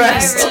cover the I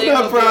rest. really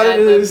I'm hope proud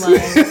you of add this.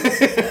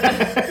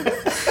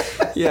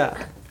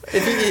 Yeah.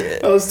 If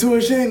you, I was too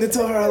ashamed to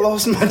tell her I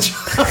lost my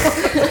job.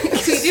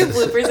 Can we do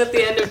bloopers at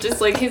the end of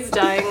just like his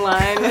dying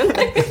line and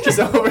like just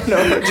over and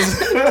over. Just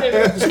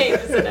different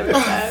changes it every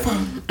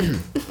time?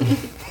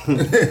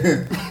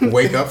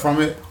 Wake up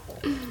from it.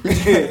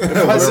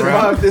 If I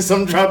survive this,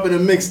 I'm dropping a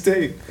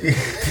mixtape.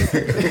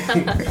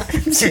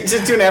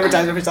 just do an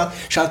advertisement for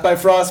yourself. Shots by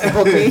Frost.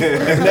 Book me.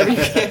 Whenever you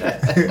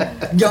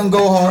can. Young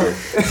go hard.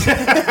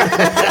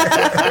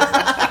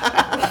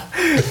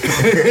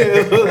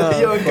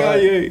 Young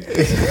Kanye.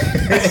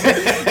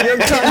 Young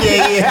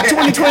Kanye.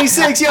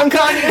 2026. Young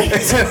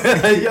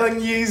Kanye. Young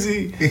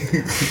Yeezy.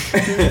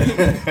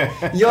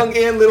 Young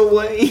and Lil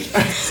Wayne.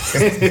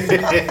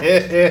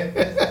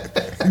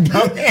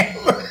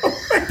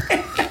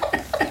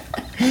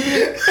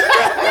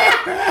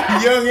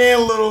 Young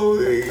and little.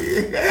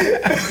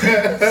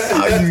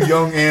 How you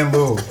young and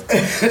little?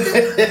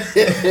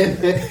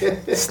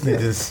 This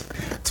nigga's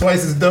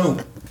twice as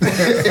dope.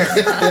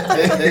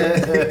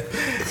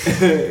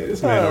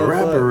 This man a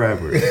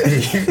rapper.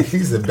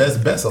 He's the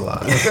best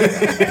alive.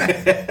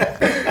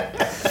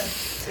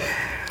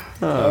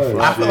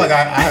 I feel like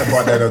I had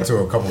brought that up to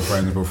a couple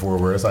friends before,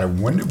 where it's like,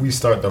 when did we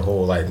start the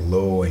whole like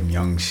Lil and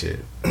Young shit?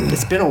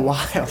 It's been a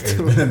while. It's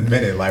Too. been a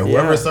minute. Like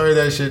whoever Yeah. started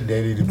that shit,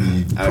 they need to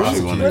be I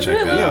actually want to Was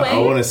check it that Lil out. I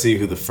Wayne? want to see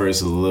who the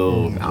first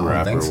Lil I don't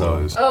rapper think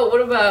so. was. Oh,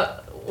 what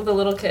about the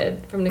little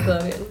kid from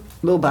Nickelodeon?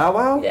 Lil Bow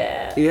Wow?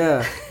 Yeah.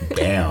 Yeah.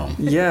 Damn.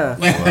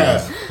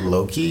 Yeah.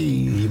 Low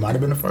key, he might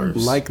have been the first.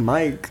 Like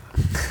Mike.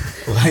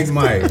 Like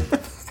Mike.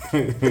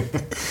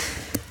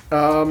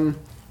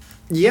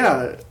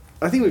 Yeah.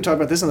 I think we've talked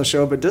about this on the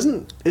show, but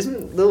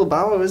isn't Lil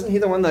Bow Wow, isn't he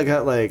the one that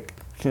got like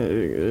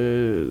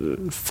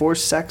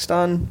forced sexed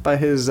on by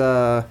his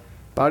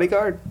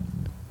bodyguard?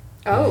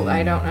 Oh,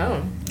 I don't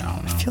know. I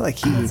don't know. I feel like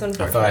he. That's I feel like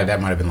unfortunate. that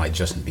might have been like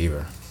Justin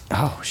Bieber.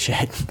 Oh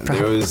shit.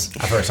 There was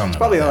I've heard something.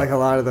 Probably about like that. a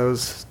lot of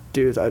those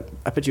dudes. I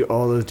bet you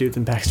all those dudes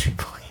in Backstreet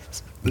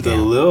Boys. the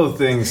Lil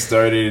thing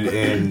started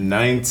in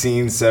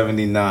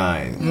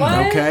 1979.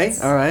 What? Okay.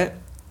 All right.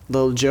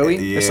 Lil Joey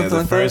Yeah, or something the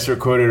like first that.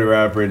 recorded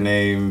rapper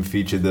name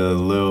featured the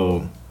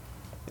Lil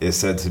is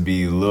said to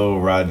be Lil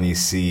Rodney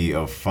C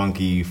of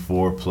Funky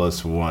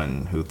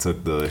 4+1, who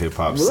took the hip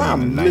hop Well, scene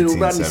I'm in Little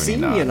Rodney C,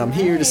 and 1979. I'm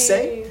here to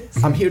say,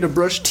 Nice. I'm here to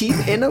brush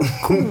teeth in a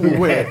cool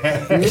way.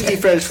 Minty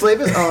fresh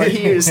flavors are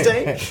here to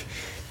stay.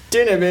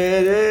 Dinner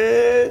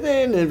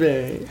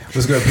bed.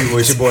 What's good, people?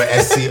 It's your boy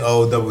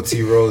SCO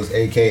T Rose,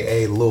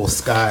 aka Lil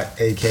Scott,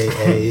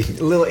 aka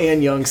Lil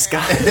and Young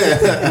Scott.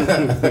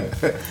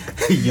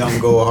 Young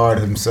Go Hard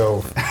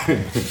himself,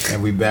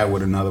 and we back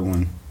with another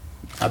one.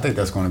 I think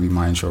that's going to be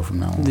my intro from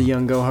now on. The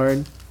Young Go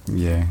Hard.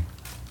 Yeah,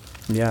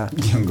 Yeah.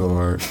 Young Go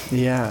Hard.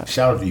 Yeah.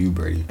 Shout out to you,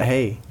 Brady.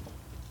 Hey,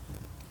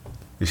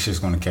 This shit's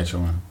going to catch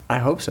on. I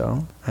hope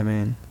so. I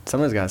mean,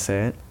 someone's got to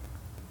say it.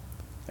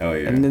 Oh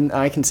yeah. And then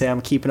I can say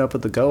I'm keeping up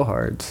with the Go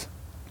Hards.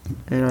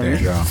 You know what I There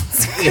mean? you go.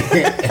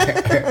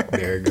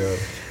 There you go.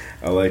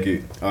 I like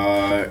it.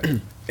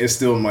 It's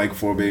still Mike,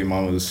 4 baby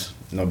mamas.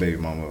 No baby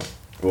mama.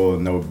 Well,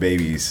 no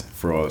babies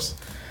for us.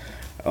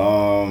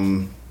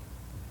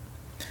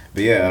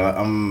 But yeah,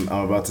 I'm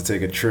about to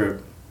take a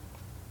trip.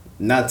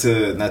 Not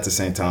to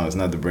St. Thomas,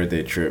 not the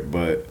birthday trip,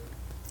 but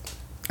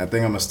I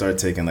think I'm gonna start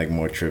taking like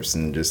more trips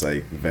and just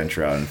like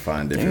venture out and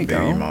find There different you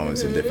baby go.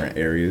 mamas in different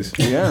areas.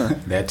 Yeah.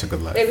 That took a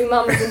lot. Baby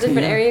mamas in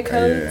different area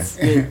codes.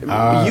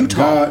 Utah.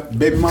 God,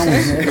 baby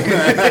mamas.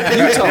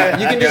 Utah.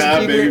 You can just Yeah,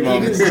 you baby can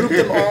mamas. group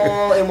them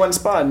all in one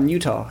spot in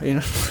Utah. You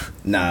know.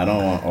 Nah, I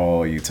don't want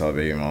all Utah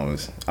baby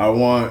mamas.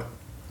 I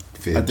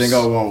Fibs. think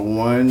I want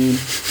one.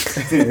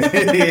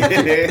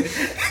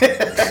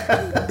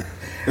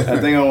 I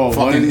think I want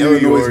one fucking in New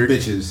Illinois York,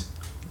 bitches.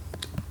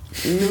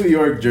 New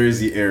York,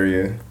 Jersey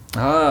area.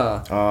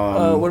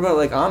 Ah. What about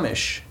like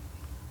Amish?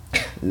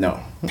 No.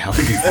 That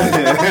would be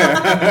funny.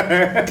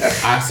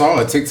 I saw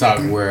a TikTok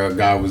where a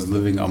guy was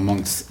living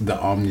amongst the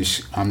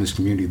Amish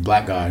community,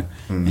 black guy,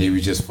 and he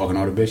was just fucking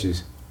all the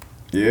bitches.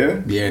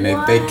 Yeah. Yeah, and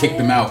they kicked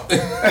him out.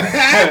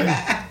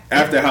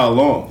 After how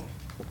long?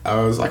 It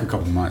was like a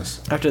couple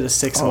months. After the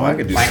sixth Oh, one. I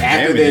could do Like some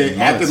after damage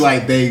in after months.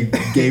 like they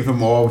gave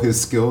him all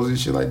his skills and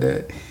shit like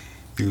that,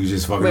 he was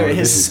just fucking all Wait, the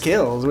his bitches.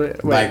 skills.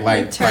 Wait,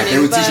 Like Turning they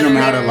were teaching him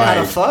how to butter. how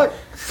the like. fuck?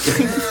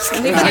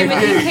 He came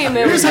in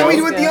Here's with how we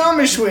do those it the guys.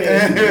 Amish way.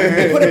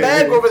 They put a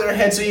bag over their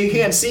head so you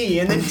can't see,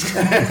 and then.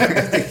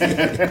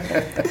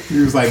 He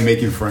was like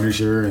making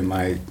furniture and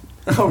like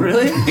Oh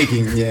really?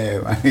 making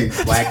like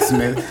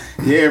blacksmith.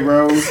 Yeah,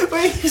 bro.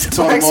 Wait, he's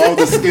Taught him all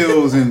the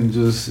skills and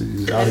just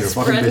he's out And here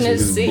fucking spreading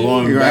his bitches. seed.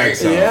 blowing Right.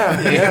 backs out.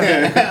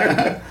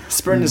 Yeah.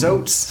 Spreading his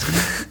oats.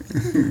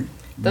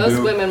 Those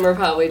Bill- women were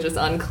probably just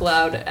on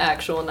cloud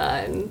actual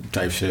 9.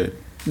 type shit.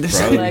 There's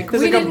Probably. Like,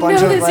 there's we like a didn't bunch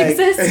know of this like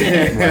existed.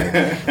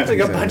 there's like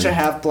a bunch of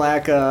half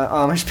black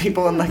Amish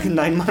people in like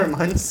 9 more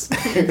months,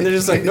 and they're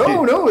just like,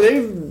 no,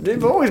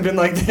 they've always been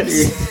like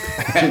this.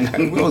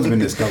 We've always been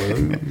this color. What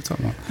are you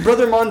talking about?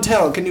 Brother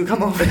Montel, can you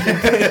come over here,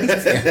 please?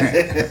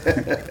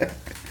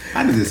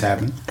 How did this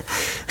happen?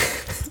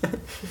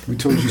 We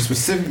told you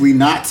specifically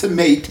not to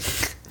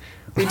mate.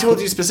 We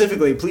told you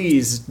specifically,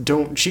 please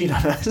don't cheat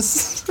on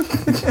us.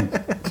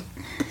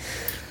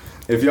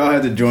 If y'all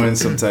had to join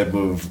some type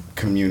of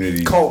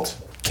community, Cult.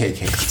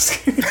 KK.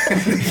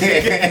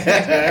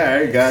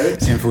 I got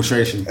it.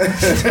 Infiltration.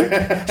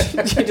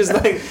 You just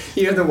like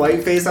you have the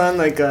white face on,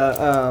 like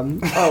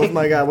oh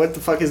my god, what the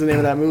fuck is the name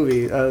of that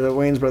movie? The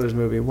Wayans Brothers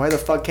movie. Why the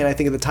fuck can't I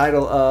think of the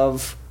title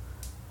of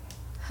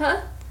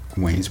Huh?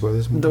 Wayne's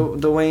Brothers. the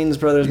Wayans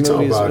Brothers You talk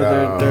movies?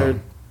 about, Where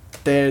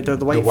they're the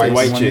white white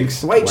face- White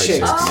chicks. The white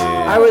chicks.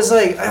 Oh. I was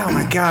like, oh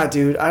my god,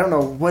 dude, I don't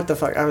know what the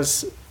fuck. I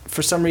was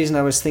for some reason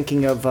I was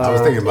thinking of. I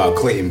was thinking about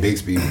Clayton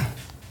Bigsby.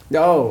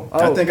 Oh,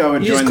 I think I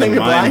would you just join the claim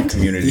you're mime blind?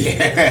 community.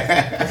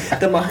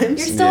 The mimes.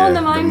 You're still on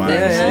the mime mimes,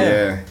 thing, huh?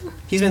 Yeah,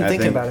 He's been I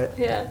thinking think- about it.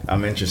 Yeah.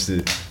 I'm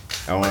interested.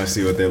 I want to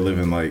see what they're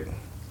living like.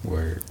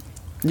 Word.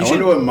 You I should,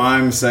 wonder what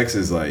mime sex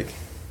is like.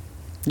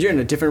 you're in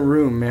a different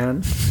room,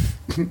 man.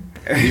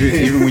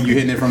 Even when you're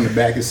hitting it from the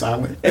back, it's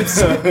silent. It's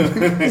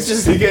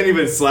just You can't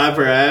even slap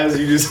her ass.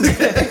 You just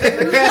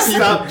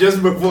stop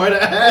just before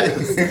the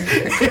ass.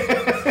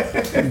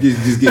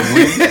 Just get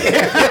wind.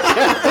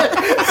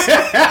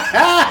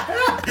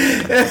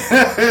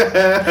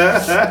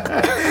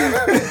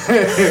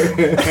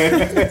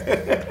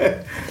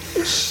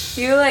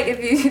 You like if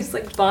you use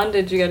like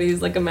bondage, you gotta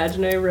use like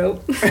imaginary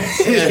rope.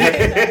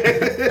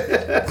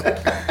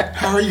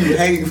 How are you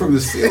hanging from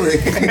the ceiling?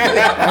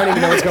 I don't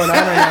even know what's going on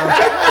right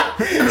now.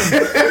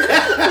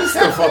 It's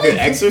the fucking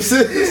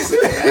Exorcist.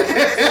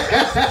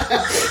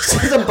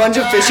 There's a bunch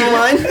of fishing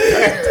line.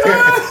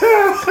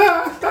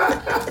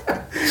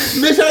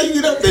 Bitch, how you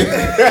get up there?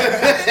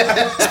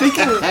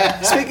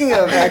 Speaking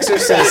of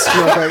Exorcist,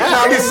 real quick.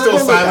 No, He's still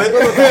silent.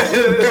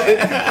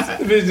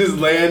 Bitch just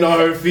land on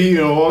her feet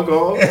and walk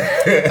off.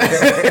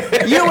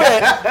 You know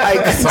what?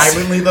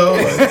 Silently though.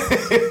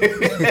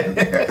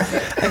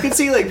 I could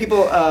see like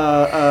people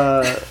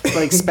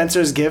like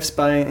Spencer's Gifts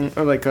buying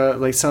or like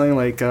selling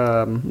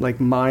like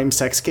mime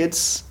sex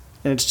kits.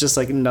 And it's just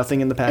like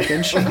nothing in the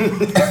package.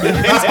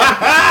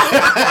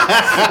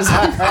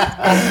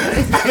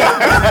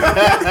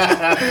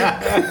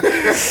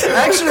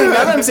 Actually,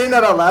 now that I'm saying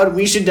that out loud,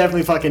 we should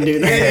definitely fucking do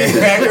that.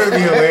 That would be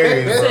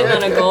hilarious. Sitting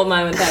on a gold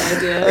mine with that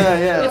idea.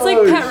 Yeah. It's like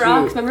pet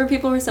rocks. Remember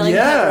people were selling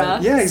pet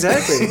rocks? Yeah,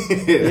 exactly.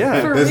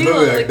 Yeah. For That's, real.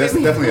 Like, that's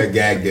definitely a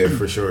gag gift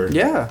for sure.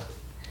 Yeah.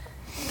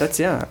 That's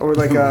or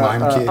like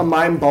Mime kit. a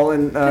mime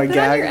ballin' put it on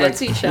gag. your Like,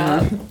 Etsy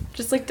shop.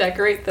 Just like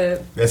decorate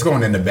the. That's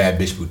going in the Bad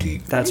Bitch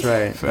Boutique. that's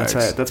right. That's Facts.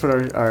 right. That's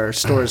what our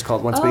store is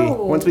called. Once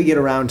Oh. we get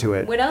around to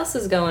it, What else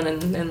is going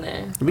in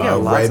there? we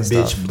got lots Red of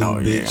Bitch, stuff. Blue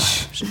yeah.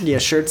 Bitch. Yeah,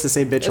 shirts that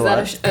say bitch Is a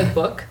that lot. a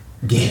book?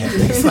 Yeah,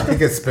 it's like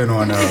a spin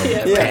on Yeah.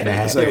 Cat in the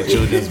Hat. It's like a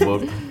children's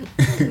book.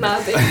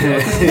 My big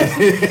book.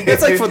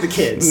 It's like for the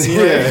kids.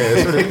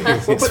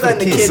 Yeah, We'll put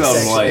that in the kids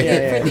Something section. like-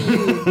 yeah, For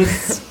the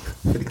youths.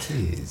 for the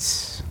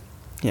kids.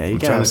 yeah, you I'm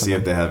got trying to see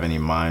if they have any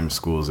mime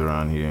schools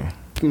around here.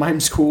 mime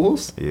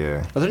schools.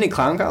 Yeah. Are there any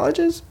clown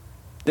colleges?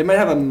 They might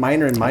have a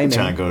minor in I'm miming.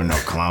 trying to go to no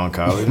clown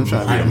college. I'm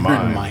trying to be a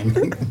mime.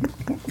 Mime.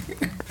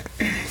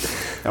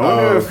 I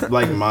wonder if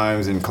like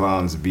mimes and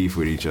clowns beef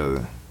with each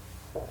other.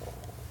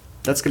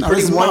 That's No,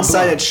 pretty this is my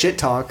one-sided block. shit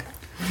talk.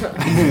 Bro,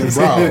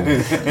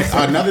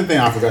 another thing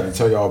I forgot to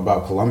tell y'all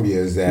about Colombia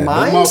is that the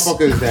Mimes?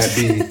 motherfuckers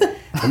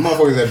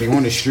that be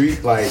on the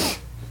street like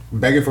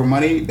begging for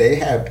money, they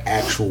have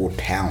actual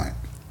talent.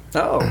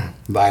 Oh,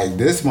 Like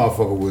this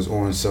motherfucker was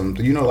on some,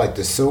 like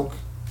the silk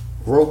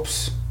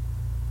ropes,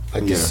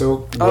 like the Yeah.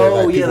 silk. Where,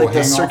 oh yeah, people like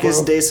the hang off Circus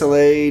of. du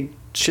Soleil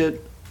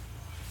shit.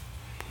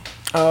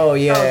 Oh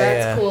yeah, Oh,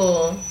 that's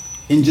cool.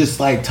 And just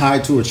like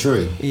tied to a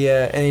tree.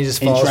 Yeah, and he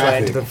just In falls right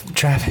traffic. into the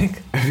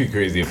traffic. It'd be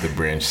crazy if the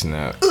branch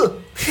snapped. Oh,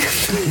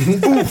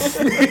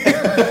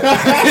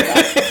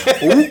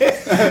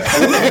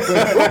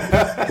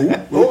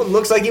 it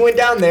looks like he went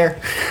down there.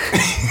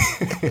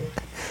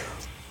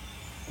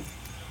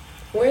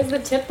 Where's the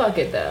tip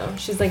bucket though?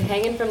 She's like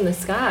hanging from the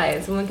sky.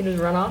 Someone could just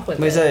run off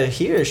with Is it. that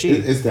he or she?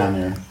 It's down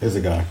there. There's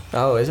a guy.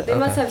 Oh, is it? They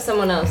must have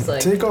someone else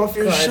like. Take off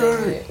your guarding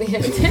shirt. it.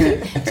 Yeah,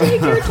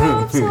 take your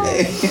tops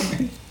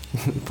off.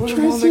 Put it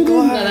on the No,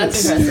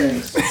 glass. that's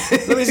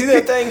impressive. Let me see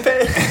that thing,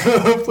 Pat.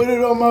 Put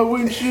it on my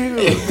windshield.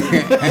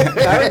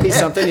 That would be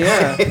something,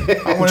 yeah. I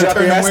want to Drop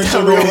turn your the ass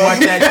windshield down over real like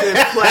that shit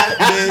flat,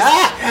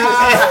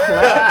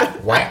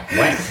 bitch. Whack,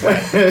 whack,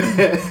 whack.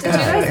 Did you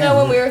guys know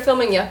when we were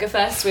filming Yucca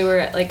Fest, we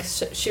were like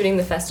shooting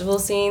the festival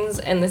scenes,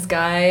 and this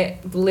guy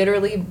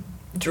literally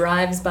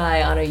drives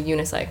by on a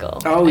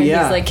unicycle. Oh, and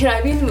yeah. He's like, "Can I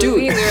be in the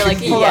movie?" Dude. And we were like,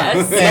 Hold on.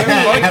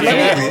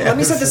 "Yes." Let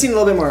me set the scene a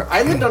little bit more.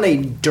 I lived on a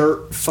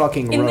dirt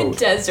fucking In road. the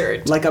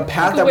desert. Like a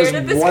path that Where was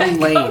did this one guy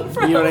lane. come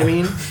from? You know what I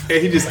mean?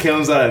 He just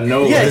comes out of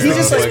nowhere. Yeah, he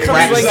just like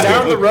comes like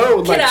down the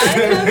road. Can Like,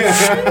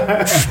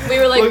 I come? We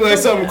were like, Look like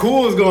something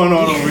cool is going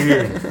on over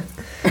here.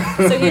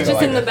 So he's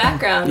just in the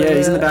background. yeah, of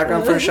he's in the the-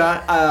 background for a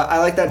shot. I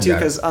like that too Got it.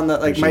 because on the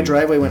my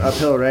driveway went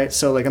uphill, right?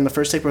 So like on the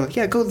first take, we're like,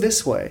 yeah, go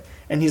this way,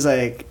 and he's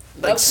like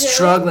Uphill?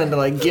 struggling to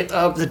like get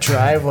up the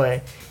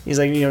driveway. He's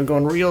like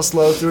going real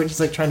slow through it. He's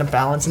like trying to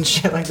balance and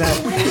shit like that.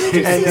 Did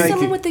you And, see like,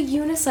 someone with a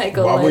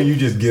unicycle? Why like, would you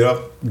just get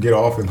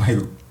off and like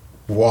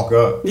walk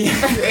up?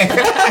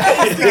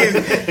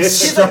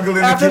 Struggling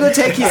to After get-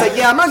 the take, he's like,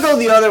 yeah, I'm gonna go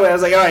the other way. I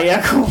was like, all right,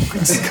 yeah, cool.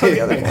 Just go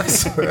the other way.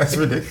 That's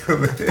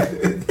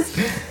ridiculous.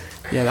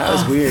 Yeah, that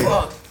was weird.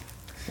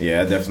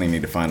 Yeah, I definitely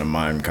need to find a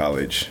mime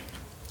college.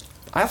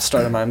 I've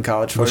started mime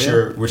college for What's you.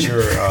 your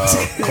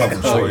club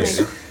of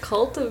choice?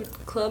 cult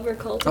of club or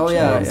cult? Oh of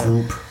yeah, choice? yeah.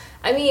 Group.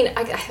 I mean,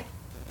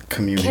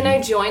 Community. can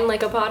I join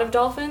like a pod of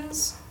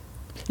dolphins?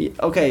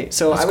 Okay,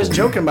 so I was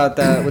joking about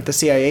that with the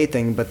CIA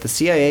thing, but the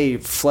CIA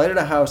flooded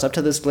a house up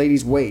to this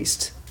lady's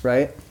waist,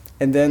 right?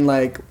 And then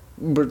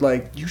we're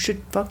like, you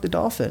should fuck the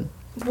dolphin.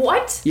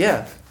 What?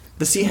 Yeah,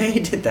 the CIA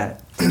did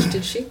that.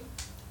 Did she?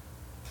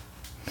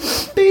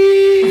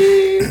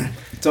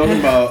 Talking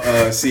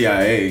about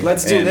CIA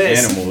Let's do and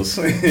this. animals.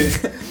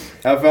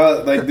 I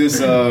felt like this.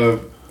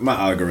 My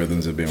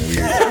algorithms have been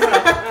weird.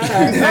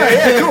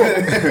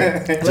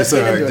 Just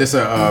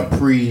a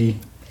pre.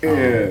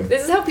 Yeah.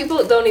 This is how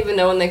people don't even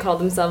know when they call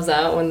themselves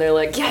out when they're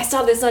like, "Yeah, I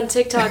saw this on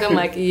TikTok." I'm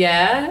like,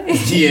 "Yeah,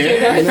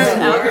 Yeah. it's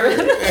an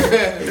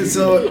algorithm."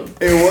 So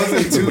it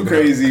wasn't too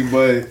crazy,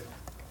 but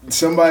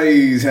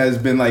somebody has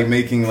been like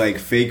making like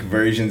fake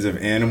versions of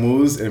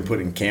animals and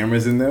putting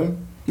cameras in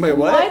them. Wait,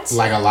 what?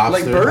 Like a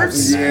lobster. Like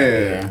birds?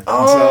 Yeah.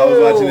 Oh, so I was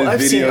watching this I've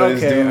video. seen-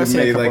 okay, I've This seen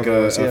a dude made couple like of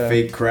those, a yeah.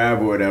 fake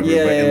crab or whatever,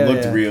 Yeah, but yeah, it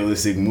looked yeah.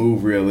 realistic,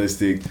 moved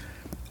realistic,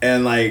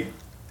 and like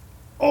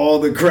all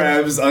the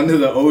crabs under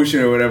the ocean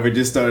or whatever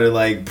just started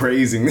like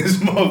praising this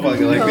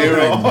motherfucker. Like they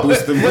were all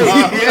Boost them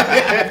up.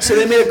 yeah. So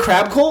they made a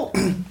crab cult?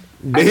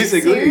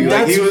 Basically, serious?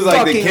 like he That's was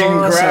like the fucking king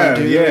awesome, crab.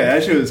 dude. Yeah,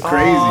 that shit was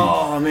crazy.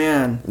 Oh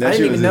man, That I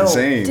shit didn't was even know.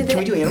 insane. Did Can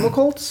we do animal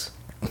cults?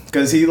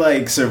 Cause he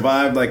like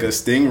survived like a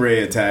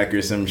stingray attack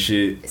or some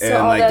shit, So and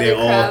all like the they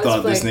other all crabs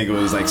thought were this like,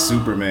 nigga was like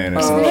Superman or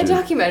Is some there a shit.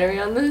 documentary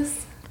on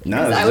this?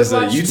 No, I it's would just a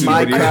watch YouTube My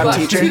video. Crab I watched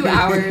Teacher? 2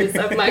 hours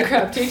of my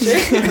crab teacher.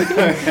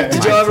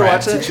 Did you ever crab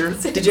watch it?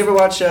 teacher? Did you ever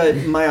watch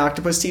My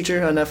Octopus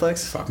Teacher on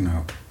Netflix? Fuck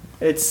no.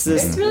 It's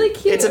this. It's really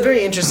cute. It's a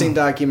very interesting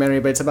documentary,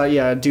 but it's about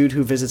a dude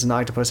who visits an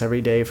octopus every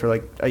day for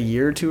like a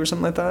year or 2 or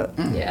something like that.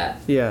 Yeah.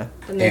 Yeah.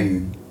 And then,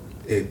 And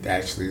it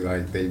actually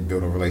like they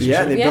build a Yeah,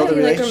 relationship. they yeah, build a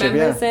he like relationship.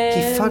 remembers Yeah,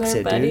 it. he fucks they're it,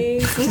 dude.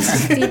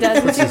 buddies. He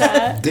doesn't do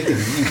that. Dick in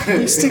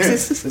me. He sticks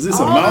his. Is this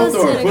a All mouth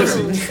those or a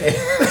pussy?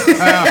 tentacles.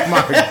 Oh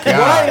my Why?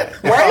 god.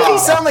 Why did he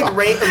sound like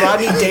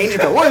Rodney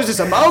Dangerfield? What is this,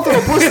 a mouth or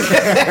a pussy?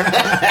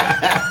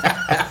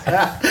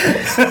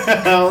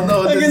 I don't know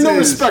what I this get no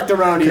is. respect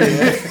around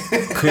here.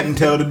 Couldn't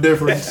tell the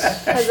difference.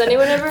 Has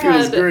anyone ever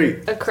Feels had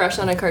great. a crush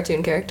on a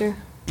cartoon character?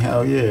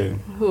 Hell yeah.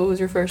 Who was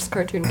your first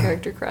cartoon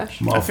character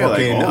crush? I feel like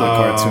all the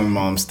Motherfucking, cartoon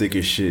moms thick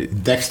as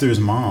shit. Dexter's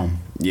mom.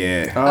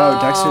 Yeah. Oh,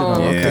 Dexter. Oh, Oh,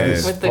 Yeah. okay.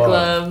 With the Fuck.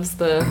 gloves,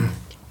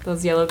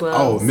 those yellow gloves.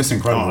 Oh, Miss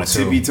Incredible Oh,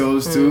 too. tippy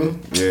toes too.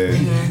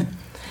 Mm-hmm. Yeah.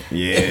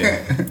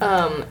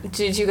 Yeah.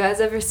 Did you guys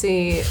ever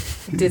see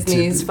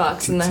Disney's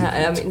Fox and the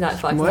I mean, not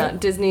Fox, What? not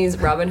Disney's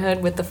Robin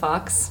Hood with the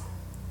fox?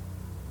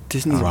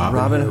 Disney's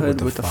Robin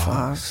Hood with the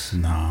fox.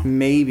 No.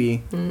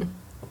 Maybe.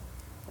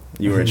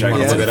 You were trying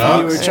wanna to look get it up?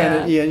 You were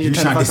trying to. Yeah, You you're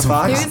trying to fuck a trying to get some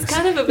fox. He was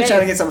kind of a You're trying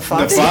to babe. get some the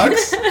fox.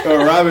 fox or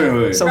Robin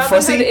Hood. Some Robin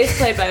fussy? Hood is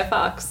played by a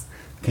fox.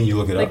 Can you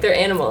look it Like up? they're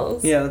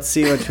animals. Yeah, let's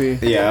see what we.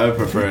 Yeah, I would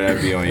prefer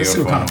that be on your Let's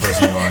see what kind phone. of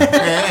person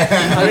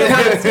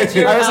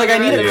you are. I was like, I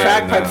need a Yeah,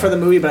 crack pipe nah. for the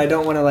movie, but I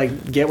don't want to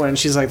like get one. And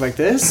she's like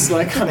this,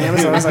 like on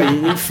Amazon. I was like,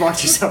 you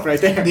fucked yourself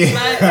right there.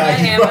 My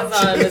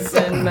Amazon has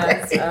been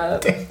messed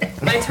up.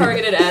 My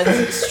targeted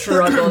ads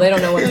struggle. They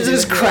don't know what to Is do.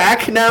 this with it.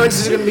 crack? Now it's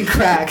just gonna be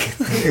crack.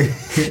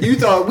 You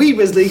thought weed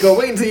was legal.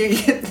 Wait until you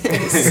get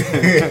this.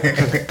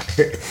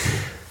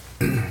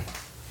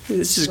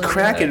 This is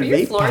crack and Are your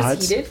vape floors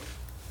pods. heated?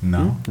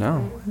 No.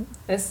 No.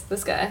 This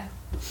guy.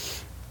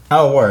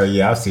 Oh, word.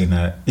 Yeah, I've seen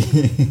that.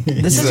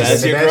 This is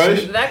That's your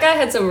crush? That guy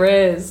had some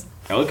riz.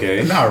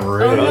 Okay. Not Oh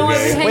really. no, I was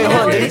Okay. hanging Wait, out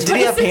hold on. with Did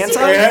he have pants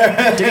on?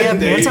 26-year-old. Did he have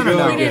There pants you on or go.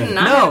 no? He did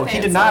not No, have he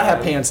did pants not on.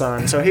 have pants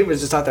on. So he was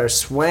just out there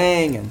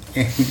swanging. Look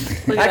at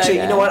Actually, that you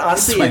know guy. what?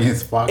 Honestly, Swinging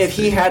his fox if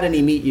he stick. had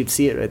any meat, you'd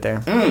see it right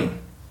there.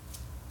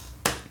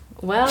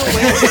 Well,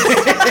 where,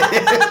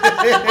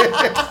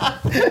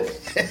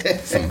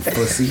 Some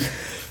pussy.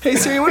 Hey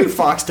Siri, what do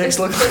fox dicks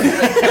look like?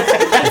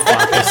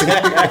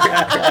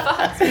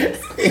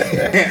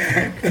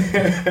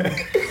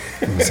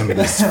 Some of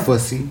this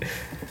pussy.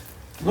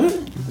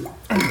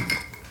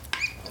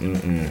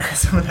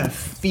 Some of that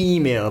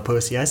female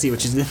pussy. I see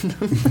what you did.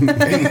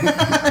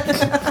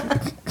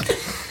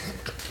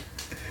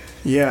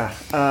 Yeah.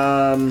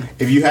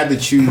 If you had to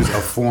choose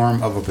a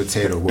form of a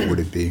potato, what would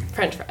it be?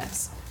 French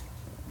fries.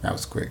 That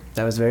was quick.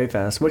 That was very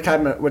fast. What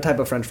type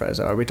of French fries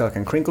are we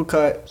talking? Crinkle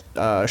cut,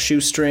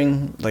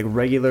 shoestring, like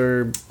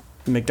regular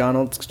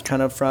McDonald's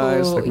kind of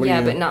fries? Ooh, Like, what do yeah,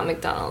 you- but not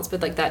McDonald's,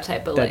 but like that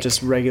type of that like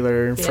just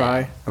regular Yeah.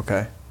 fry.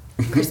 Okay.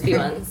 crispy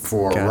ones.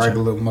 For Gotcha. a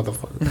regular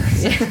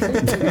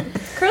motherfucker.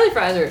 Curly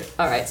fries are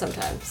all right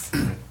sometimes.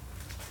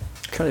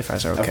 Curly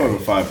fries are I fuck okay.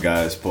 with Five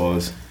Guys.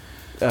 Pause.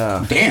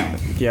 Damn.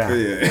 Yeah.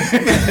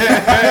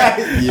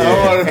 Yeah.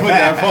 I want to put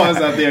that pause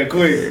out there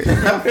quick.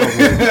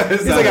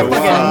 He's like a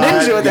fucking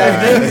ninja with that.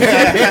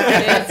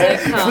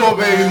 It's a Four combo.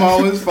 baby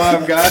mamas,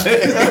 Five Guys. Turn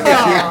the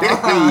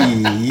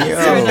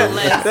Yo.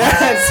 list.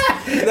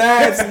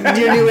 That's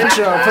your new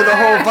intro for the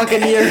whole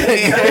fucking year.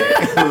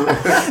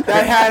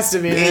 That has to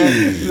be.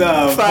 Man.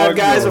 Nah, Five fuck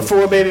guys no. with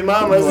 4 baby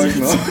mamas. Fuck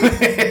no.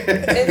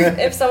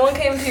 If someone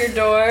came to your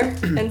door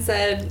and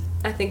said,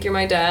 "I think you're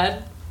my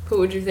dad," who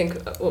would you think?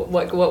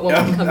 What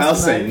woman comes I'll to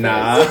say mind?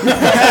 nah.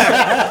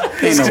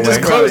 Ain't no Just way.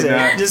 close Probably it.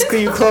 not. Just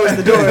you close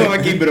the I'm door.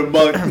 gonna keep it a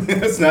buck.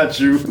 That's not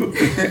true.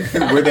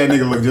 Where'd that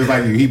nigga look just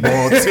like you? He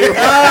bald too.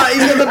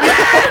 He's gonna be.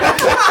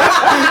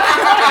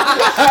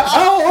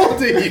 How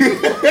old are you?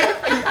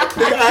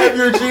 I have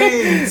your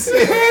jeans.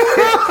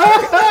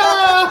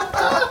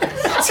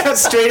 He's got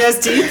straight ass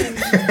teeth.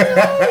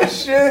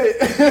 Shit.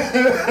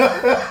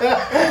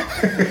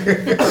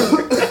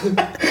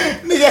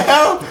 Nigga,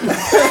 how?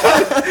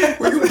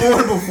 Were you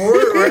born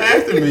before or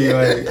after me?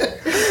 Like,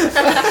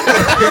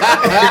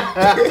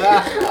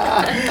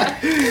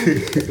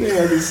 They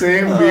have the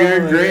same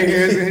beard, gray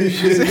hairs, and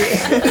shit.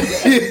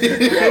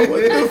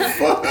 what the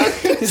fuck?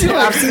 He's like,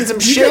 I've seen some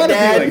You shit, gotta be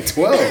Dad. like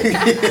 12.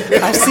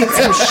 I've seen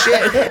some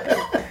shit.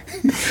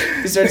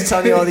 He starts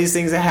telling you all these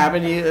things that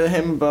happened to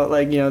him about,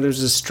 like, you know,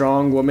 there's a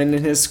strong woman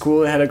in his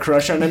school that had a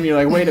crush on him.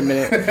 You're like, wait a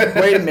minute.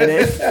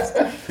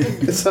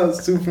 It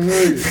sounds too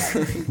familiar.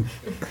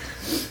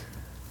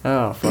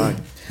 Oh, fuck.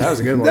 That was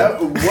a good one.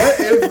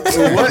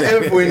 What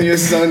if when your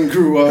son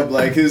grew up,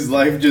 like, his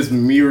life just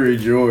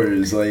mirrored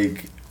yours?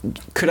 Like,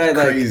 Could I,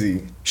 like,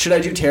 crazy. should I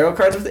do tarot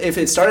cards with it? If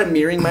it started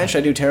mirroring mine, should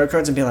I do tarot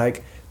cards and be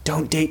like,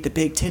 don't date the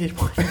big-titted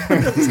one?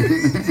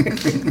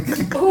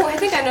 Oh, I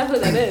think I know who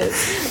that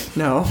is.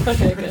 No.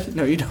 Okay, good.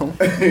 No, you don't. Don't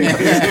That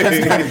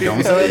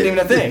say wasn't even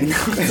a thing.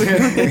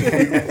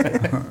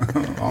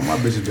 All my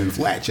bitches been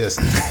flat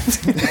chested.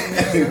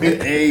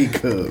 A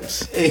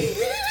cups.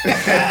 I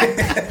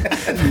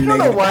don't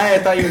know why I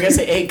thought you were going to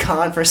say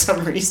Akon for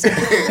some reason.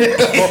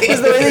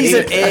 Because the way that you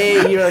said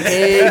A, you're like,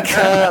 A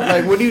cup.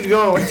 Like, what are you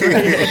going with? Akon.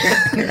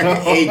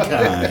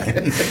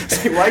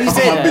 Why do you All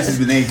say my that? bitches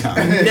been Akon.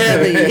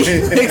 Nelly.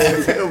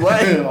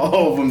 What?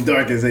 All of them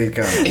dark as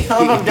Akon.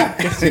 All of them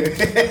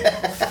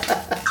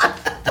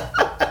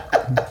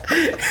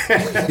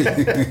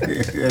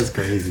That's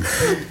crazy.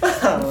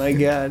 Oh my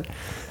god.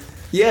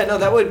 Yeah, no,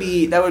 that would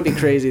be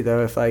crazy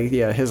though if, like,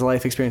 yeah, his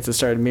life experiences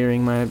started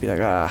mirroring mine. I'd be like,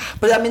 ah.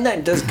 But I mean,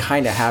 that does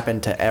kind of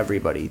happen to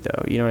everybody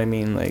though. You know what I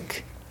mean?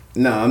 Like,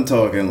 No, I'm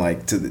talking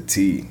like to the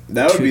T.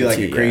 That would To be the like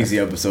T, a crazy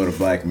episode of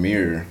Black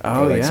Mirror.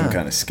 Oh, or like yeah. some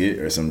kind of skit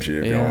or some shit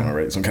if y'all Yeah. want to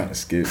write some kind of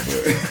skit. But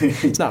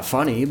it's not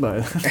funny,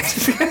 but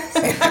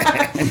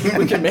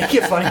we can make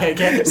it funny, I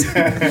guess.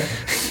 yeah,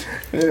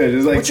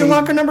 just like What's your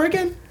locker number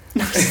again?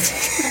 Nah, I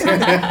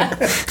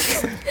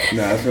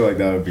feel like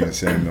that would be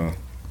insane though.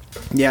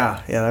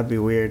 Yeah, that'd be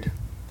weird.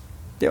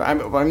 Yeah,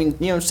 I mean,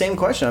 you know, same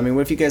question. I mean,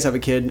 what if you guys have a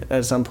kid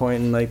at some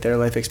point and, like, their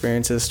life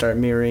experiences start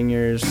mirroring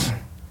yours?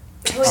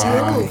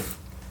 I would move.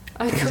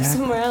 I would go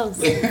somewhere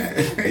else.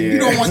 You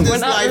don't want We're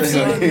this not life,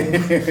 son.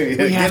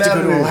 We have to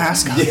go to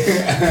Alaska.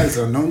 Yeah,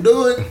 so don't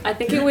do it. I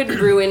think it would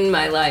ruin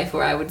my life,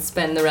 where I would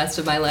spend the rest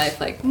of my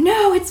life like,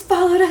 no, it's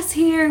followed us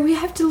here. We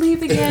have to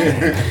leave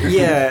again.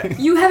 Yeah.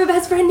 You have a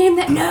best friend named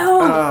that.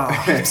 No.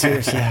 Oh,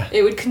 seriously, yeah.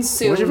 It would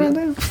consume What's your friend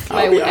name?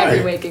 my I'll be every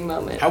alright. waking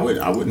moment. I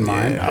wouldn't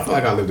mind. I feel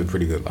like I lived a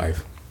pretty good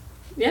life.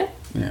 Yeah,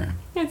 Yeah.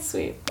 it's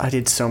sweet. I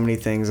did so many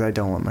things I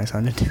don't want my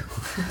son to do.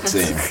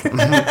 Same.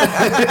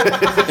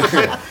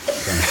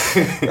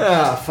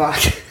 Oh,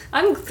 fuck.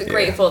 I'm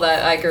grateful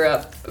that I grew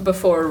up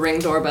before Ring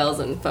doorbells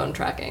and phone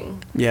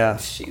tracking. Yeah.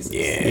 Jesus.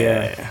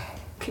 Yeah.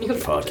 Can you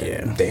Fuck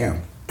imagine? yeah.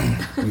 Damn.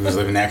 You was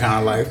living that kind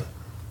of life?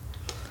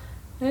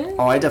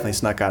 Oh, I definitely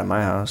snuck out of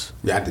my house.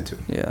 Yeah, I did too.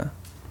 Yeah.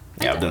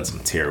 Yeah, I've done some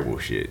terrible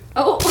shit.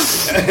 Oh,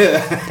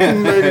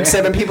 Murdered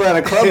 7 people at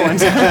a club one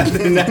time.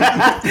 Couldn't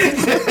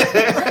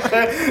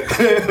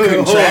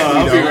track me,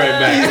 I'll be though. right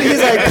back.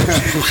 He's like,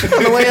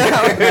 on the way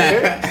out.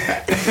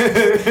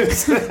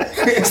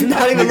 It's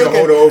not even Nigga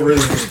hold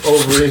looking.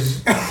 over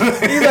his.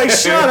 He's like,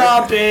 shut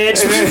up,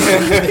 bitch.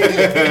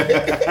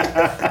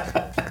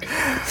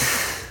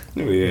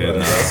 Yeah,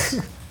 no.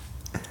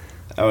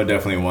 I would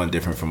definitely want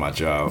different for my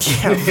job.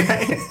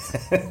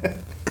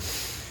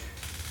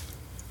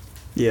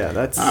 Yeah,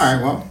 that's... All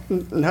right, well,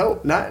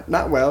 No,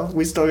 not well.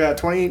 We still got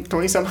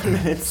 20-something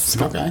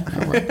minutes. okay.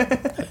 All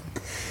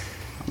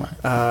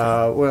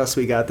right. What else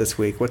we got this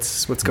week?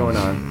 What's going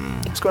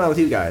on? What's going on with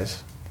you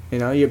guys? You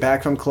know, you're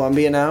back from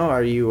Colombia now.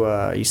 Are you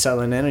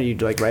settling in? Are you,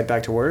 like, right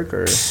back to work,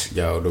 or?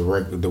 Yo,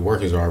 the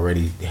work is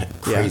already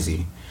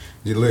crazy.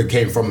 It literally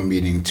came from a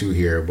meeting to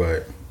here,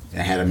 but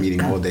I had a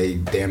meeting all day,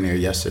 damn near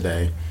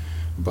yesterday.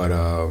 But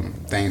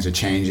things are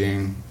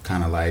changing,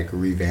 kind of like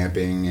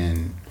revamping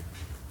and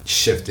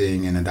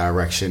shifting in a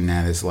direction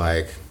that is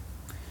like,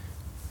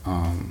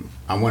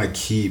 I want to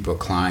keep a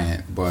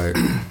client, but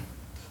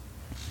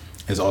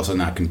it's also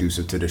not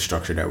conducive to the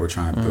structure that we're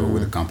trying to build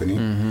with the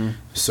company.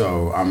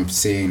 So I'm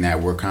seeing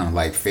that we're kind of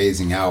like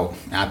phasing out.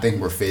 I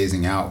think we're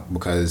phasing out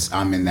because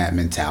I'm in that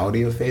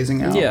mentality of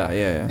phasing out. Yeah.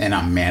 And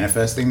I'm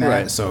manifesting that.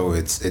 Right. So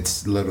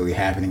it's literally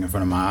happening in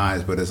front of my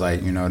eyes. But it's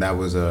like, you know, that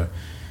was a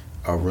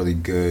really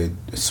good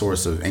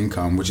source of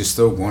income, which is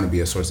still going to be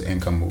a source of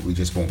income, but we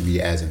just won't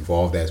be as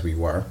involved as we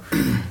were.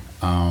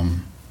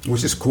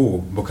 Which is cool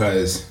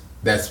because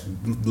that's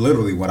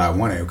literally what I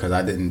wanted, because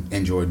I didn't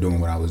enjoy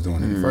doing what I was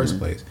doing in the first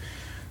place.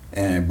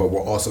 But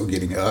we're also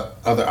getting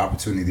other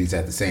opportunities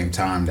at the same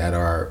time that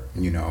are,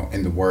 you know,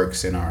 in the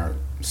works and are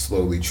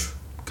slowly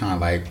kind of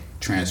like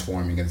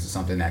transforming into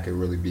something that could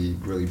really be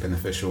really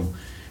beneficial,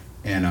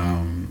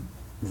 and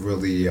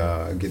really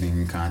getting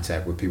in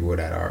contact with people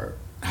that are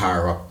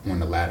higher up on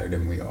the ladder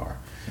than we are.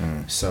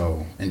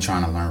 So, and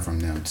trying to learn from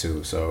them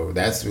too. So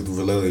that's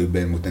literally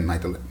been within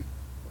like the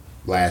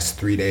last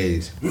 3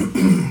 days.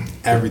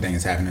 Everything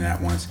is happening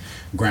at once.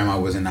 Grandma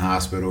was in the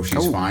hospital.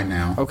 She's fine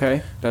now.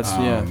 Okay, that's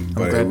I'm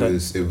But glad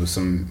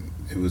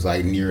it was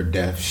like near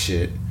death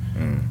shit.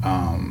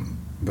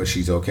 But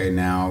she's okay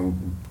now.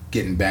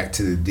 Getting back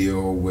to the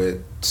deal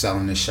with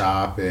selling the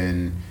shop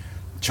and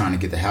trying to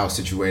get the house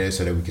situated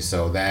so that we can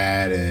sell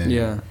that.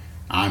 And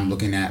I'm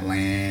looking at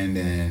land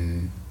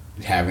and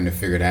having to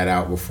figure that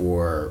out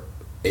before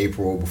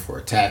April,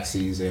 before tax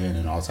season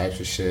and all types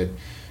of shit.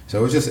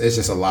 So it's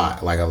just a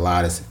lot. Like a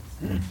lot is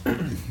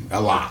A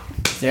lot.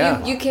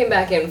 Yeah. You came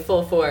back in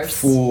full force.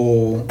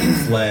 Full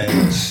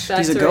fledged. Back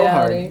He's a to go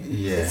hard. reality.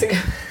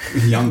 Yeah.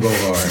 Young go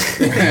hard.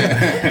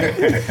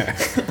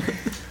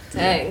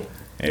 Dang.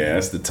 Yeah,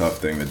 that's the tough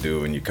thing to do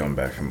when you come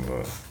back from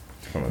a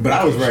But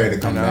I was ready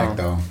to come I know. back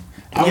though.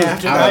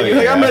 After that, you're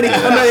like, I'm ready.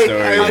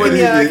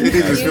 It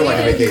didn't just feel like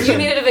a You vacation.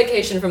 needed a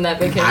vacation from that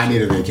vacation. I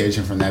need a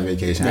vacation from that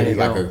vacation. I There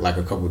need you like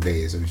go. a couple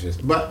days. It was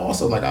just, but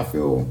also like I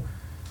feel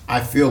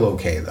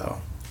okay though.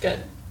 Good.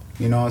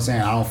 You know what I'm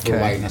saying? I don't feel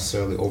Okay. like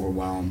necessarily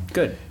overwhelmed.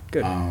 Good.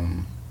 Good.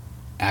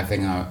 I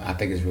think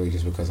it's really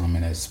just because I'm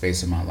in a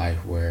space in my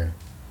life where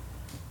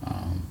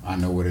I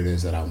know what it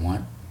is that I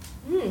want,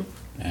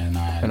 and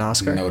I An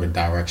Oscar? know the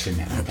direction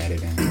that I'm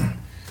headed in.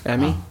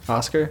 Emmy,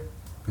 Oscar,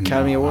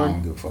 Academy No, Award. I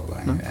don't give a fuck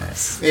about any of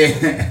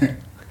that.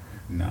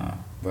 No,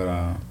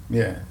 but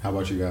yeah. How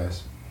about you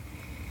guys?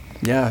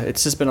 Yeah,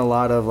 it's just been a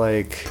lot of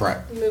like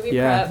Prep. Movie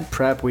prep.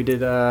 prep. We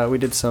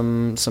did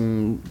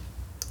some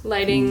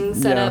Lighting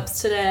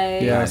setups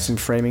today. yeah, Nice. some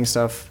framing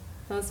stuff.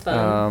 That was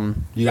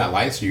fun. You got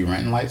lights? Are you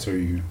renting lights, or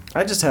you?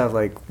 I just have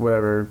like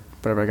whatever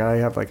I got. I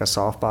have like a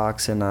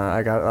softbox, and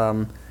I got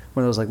one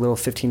of those like little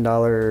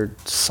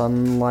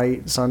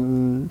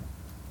 $15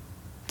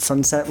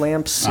 sunset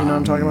lamps. You know what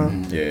I'm talking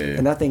about? Yeah.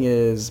 And that thing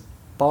is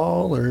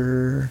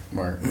baller.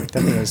 Work. That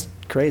thing is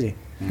crazy.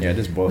 Yeah, I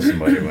just bought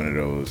somebody one of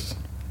those,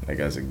 like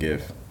as a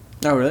gift.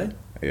 Oh really?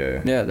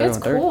 Yeah. Yeah, That's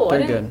cool.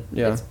 They're I didn't- good.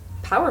 Yeah. It's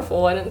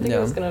powerful. I didn't think Yeah.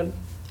 it was gonna.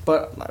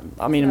 But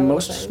I mean, Oh,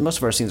 most okay.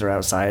 of our scenes are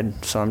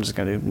outside, so I'm just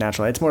gonna do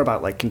natural light. It's more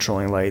about like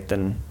controlling light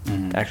than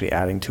actually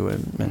adding to it,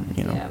 and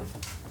you know. Yeah.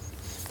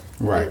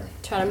 Right.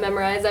 Trying to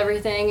memorize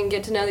everything and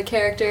get to know the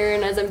character,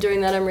 and as I'm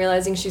doing that, I'm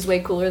realizing she's way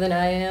cooler than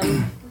I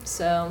am.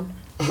 So.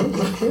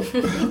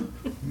 You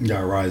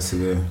gotta rise to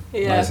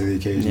the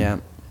occasion. Yeah.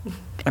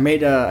 I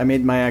made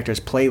my actors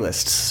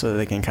playlists so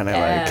they can kind of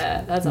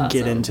Yeah, that's like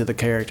get awesome. into the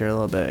character a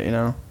little bit, you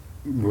know.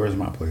 Where's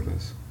my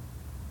playlist?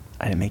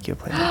 I didn't make you a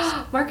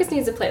playlist. Marcus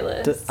needs a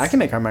playlist. I can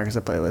make our Marcus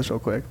a playlist real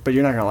quick, but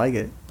you're not gonna like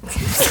it.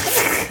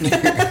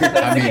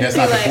 I mean, that's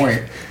not the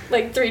point.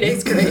 Like 3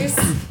 days grace.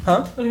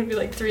 Huh? Would it be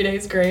like 3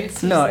 days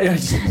grace? No,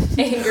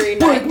 Angry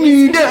break 90s.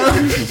 me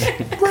down.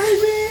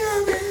 Break me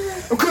down.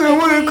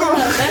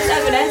 That's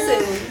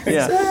Evanescence.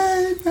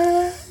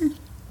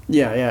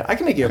 Yeah. Yeah. I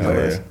can make you a Hell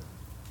playlist.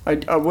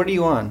 What are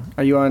you on?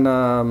 Are you on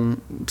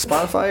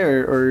Spotify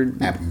or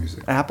Apple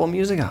Music. Apple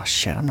Music? Oh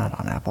shit, I'm not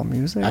on Apple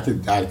Music. I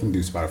can do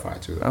Spotify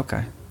too. Though.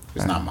 Okay.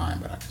 It's not mine,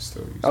 but I can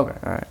still use Okay.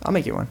 All right. I'll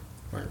make you one.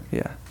 it. Right.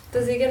 Yeah.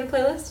 Does he get a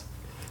playlist?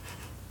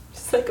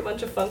 Just like a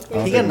bunch of funk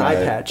don't He music, got an think eye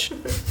my- patch.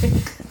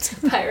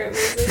 pirate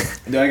music.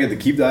 Do I get to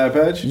keep the eye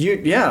patch?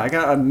 Yeah, I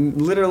got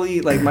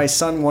literally like my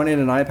son wanted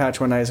an eye patch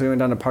one night, so we went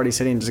down to Party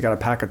City and just got a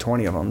pack of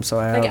 20 of them. So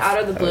I have. Like out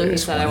of the blue, he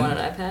it's said, "I funny. want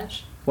an eye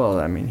patch." Well,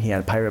 I mean, he had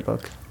a pirate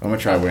book. I'm gonna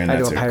try wearing I that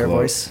do a to pirate club.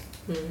 voice.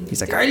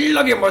 He's like, I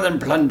love you more than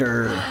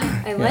plunder.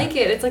 I like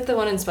it. It's like the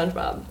one in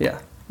SpongeBob. Yeah.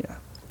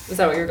 Is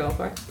that what you're going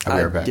for? I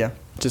wear a patch. Yeah,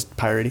 just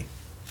piratey.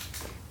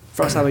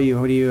 Frost, how about you?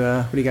 What do you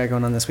got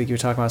going on this week? You were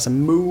talking about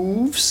some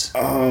moves.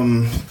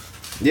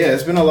 Yeah,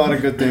 it's been a lot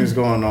of good things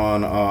going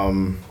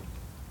on.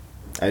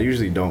 I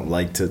usually don't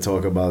like to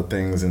talk about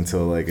things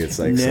until like it's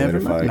like Never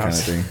solidified mind. kind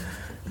of thing.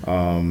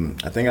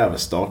 I think I have a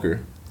stalker.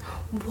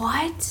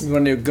 What? You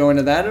want to go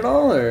into that at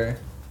all, or?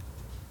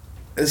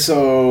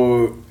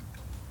 So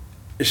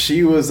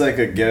she was like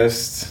a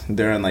guest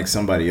during like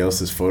somebody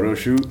else's photo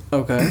shoot,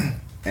 Okay.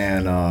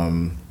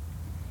 and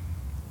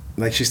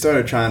like she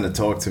started trying to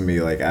talk to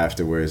me like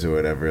afterwards or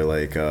whatever.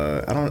 Like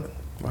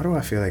why do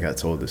I feel like I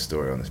told this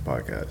story on this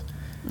podcast?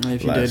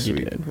 If you Last did, you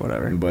week. did.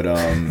 Whatever. But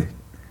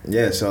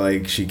yeah, so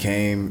like she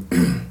came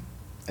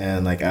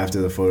and like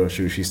after the photo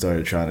shoot she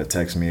started trying to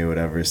text me or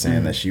whatever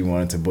saying that she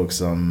wanted to book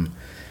some,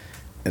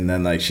 and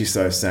then like she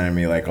started sending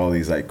me like all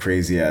these like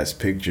crazy ass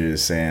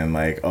pictures saying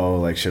like, oh,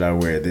 like should I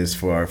wear this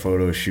for our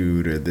photo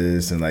shoot or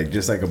this, and like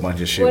just like a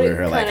bunch of shit What with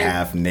her like kinda-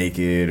 half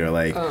naked or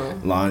like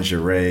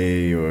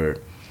lingerie or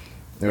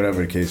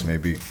whatever the case may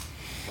be.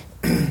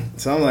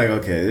 So I'm like,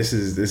 okay, this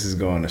is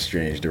going a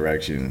strange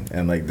direction,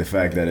 and like the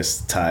fact that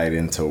it's tied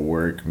into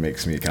work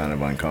makes me kind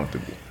of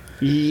uncomfortable.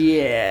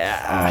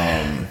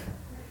 Yeah.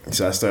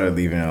 So I started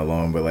leaving it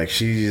alone, but like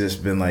she's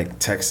just been like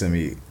texting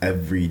me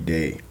every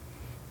day,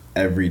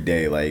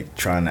 like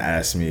trying to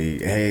ask me,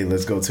 hey,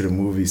 let's go to the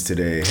movies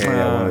today. Hey,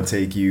 I want to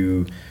take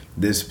you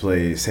this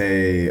place.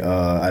 Hey,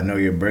 I know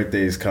your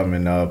birthday's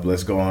coming up.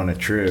 Let's go on a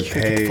trip.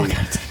 Hey,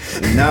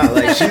 nah,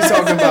 like she's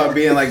talking about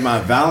being like my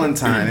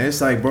Valentine.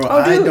 It's like, bro,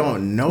 I dude,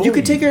 don't know. You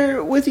could take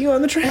her with you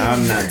on the train.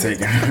 I'm not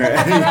taking her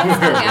Have you hung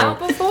anywhere, out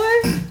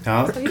before? bro.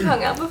 Huh? Have you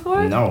hung out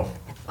before? No.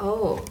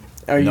 Oh.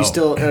 Are you No.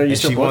 still? Are you And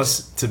still she booked? wants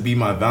to be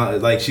my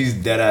Valentine. Like she's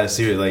dead ass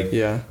serious. Like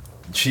Yeah.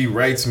 she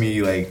writes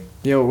me like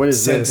Yo, what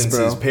is sentences,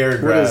 this, bro?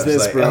 paragraphs. What is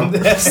this, like, bro? I'm For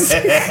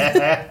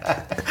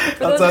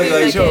those talking of you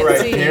like that she'll can't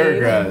write see,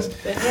 paragraphs.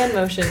 The hand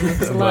motion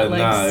looks a lot But like.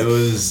 nah,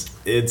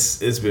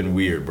 it's been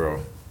weird,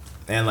 bro.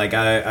 And like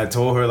I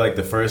told her like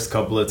the first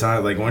couple of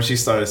times, like when she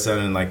started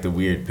sending like the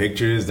weird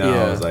pictures, then I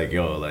Yeah. was like,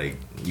 yo, like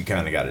you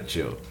kind of gotta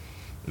chill.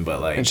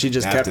 But like, And she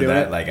just after kept doing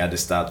that, it? like I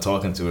just stopped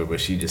talking to her. But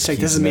she just Check,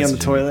 keeps this is me on the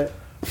messaging toilet.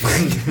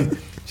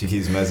 She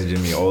keeps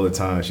messaging me all the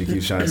time. She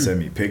keeps trying to send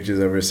me pictures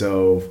of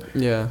herself.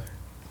 Yeah.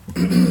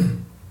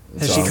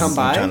 Has she come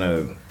by?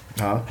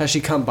 Has she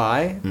come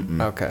by?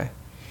 Mm-mm. Okay.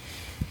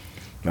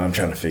 No, I'm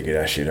trying to figure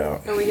that shit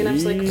out. Are we gonna have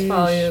to like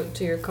follow you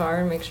to your car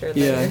and make sure that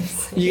Yeah. you're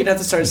You're gonna have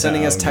to start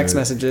sending Nah, us I'm text good.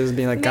 messages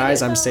being like,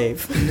 guys, I'm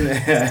safe.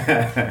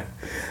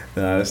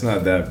 No, it's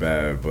not that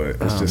bad, but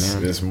it's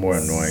man. it's more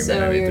annoying So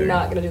than anything. you're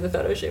not gonna do the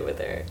photo shoot with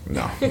her.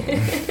 No,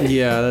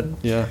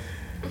 Yeah.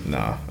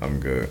 nah, I'm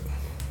good.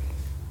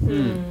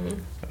 Hmm.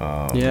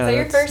 Yeah. Is that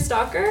your that's- first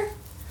stalker?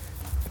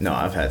 No,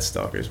 I've had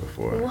stalkers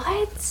before.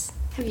 What?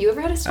 Have you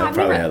ever had a stalker? I've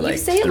probably Never- had, like, you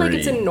say it like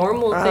it's a 3.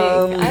 normal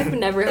thing. I've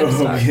never had a Oh,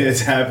 stalker. yeah,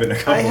 it's happened a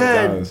couple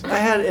times. I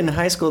had in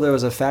high school there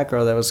was a fat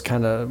girl that was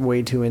kind of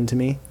way too into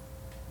me.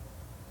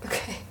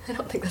 Okay, I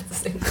don't think that's the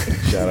same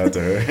thing. Shout out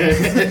to her.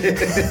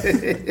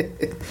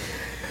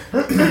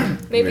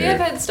 Maybe Man.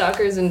 I've had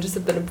stalkers and just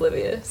have been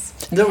oblivious.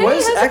 There Hey,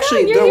 was how's it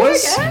actually going? there You're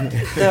was here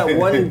again? that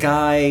one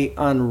guy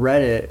on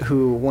Reddit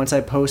who once I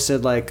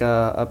posted like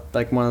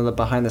like one of the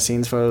behind the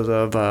scenes photos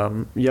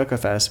of Yucca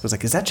Fest was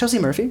like, is that Chelsea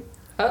Murphy?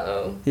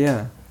 Uh-oh.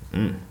 Yeah.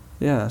 Mm.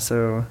 Yeah.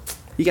 So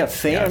you got Got a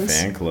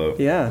fans. fan club.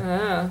 Yeah.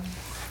 Ah.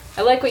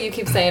 I like what you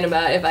keep saying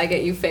about if I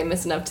get you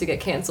famous enough to get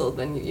canceled,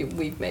 then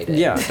we've made it.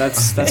 Yeah.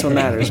 That's what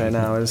matters right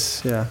now.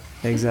 Is yeah.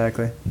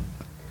 Exactly.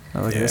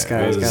 Oh, look at this Yeah,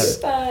 guy. it He's got was-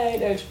 it. Bye,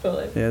 no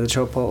Chipotle. Yeah, the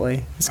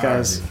Chipotle. This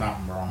guy's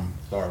something wrong.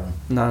 Sorry.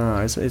 no.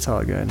 It's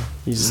all good.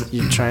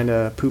 You're trying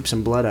to poop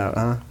some blood out,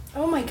 huh?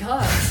 Oh my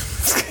god.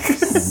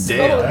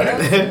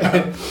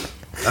 Damn.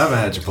 I haven't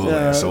had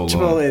Chipotle in so long.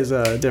 Chipotle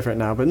is different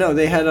now, but no,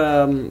 they had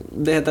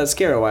that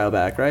scare a while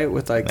back, right?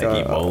 With like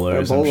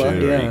Ebola or some shit, or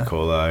E. yeah,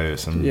 coli or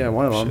some Yeah,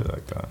 one of shit them.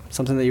 like that.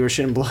 something that you were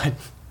shitting blood.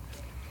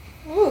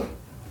 Ooh.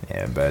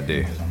 Yeah, bad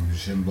day.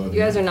 You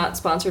guys are not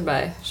sponsored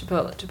by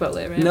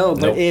Chipotle, right? No,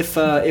 but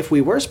Nope. if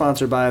we were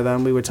sponsored by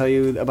them, we would tell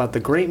you about the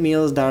great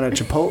meals down at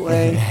Chipotle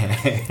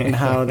and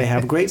how they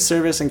have great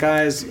service. And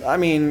guys, I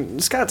mean,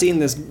 Scott's eating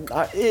this.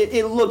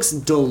 It looks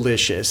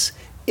delicious.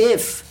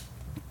 If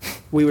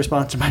we were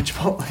sponsored by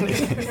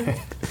Chipotle.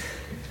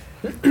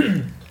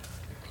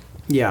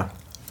 Yeah,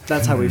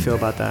 that's how we feel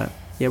about that.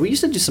 Yeah, we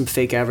used to do some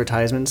fake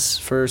advertisements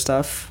for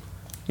stuff,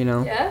 you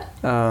know. Yeah?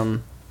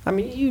 I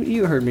mean,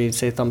 you heard me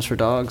say thumbs for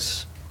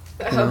dogs.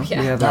 You know, Oh, yeah.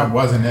 we have That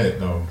wasn't it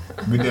though.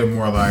 We did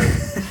more like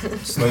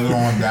later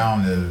on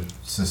down the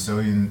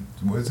Sicilian.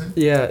 What is it?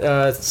 Yeah,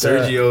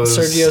 Sergio's-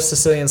 Sergio's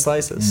Sicilian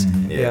Slices.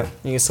 Mhm. Yeah.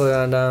 You can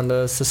slow down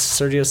to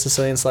Sergio's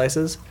Sicilian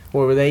Slices.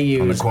 What were they On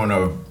the used? corner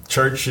of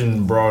Church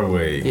and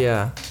Broadway.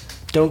 Yeah.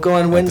 Don't go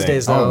on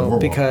Wednesdays Oh, though,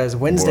 Boardwalk. because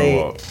Wednesday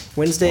Boardwalk.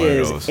 Wednesday One of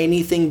is those.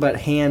 anything but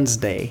hands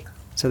day.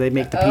 So they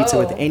make the pizza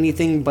with Oh.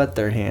 anything but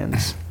their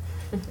hands.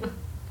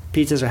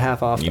 Pizzas are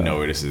half off. You though. know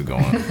where this is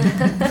going.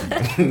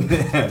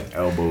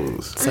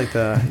 Elbows. It's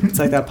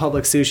like that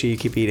public sushi you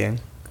keep eating.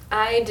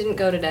 I didn't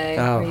go today.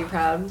 Oh. Are you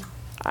proud?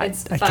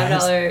 It's I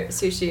 $5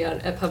 sushi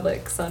at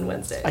Publix on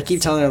Wednesdays. I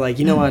keep telling her like,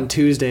 you know, on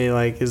Tuesday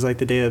like is like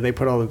the day that they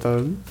put all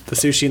the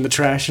sushi in the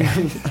trash.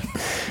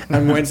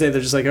 On Wednesday they're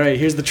just like, all right,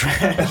 here's the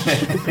trash.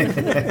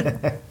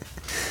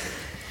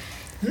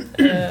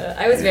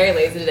 I was very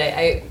lazy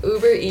today. I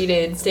Uber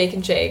eated Steak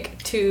and Shake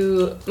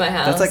to my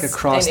house. That's like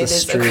across and the it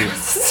is street.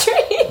 across the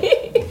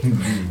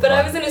street. But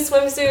I was in a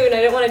swimsuit and I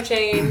didn't want to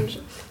change.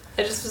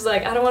 I just was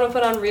like, I don't want to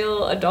put on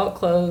real adult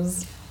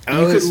clothes. I You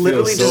always could feel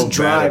literally so just bad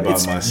drive. about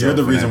It's- myself You're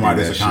the when I reason do why that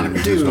this shit. economy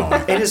keeps Dude,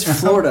 going. it is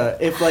Florida.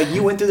 If like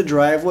you went through the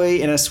driveway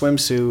in a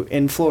swimsuit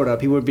in Florida,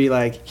 people would be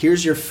like,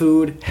 "Here's your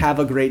food. Have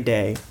a great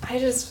day." I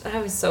was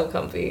so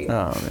comfy.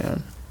 Oh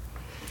man,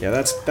 yeah,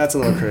 that's a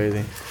little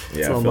crazy.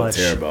 Yeah, a I little feel much.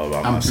 terrible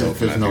about I'm myself.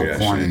 pissed there's when I do no that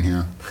corn shit. in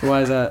here.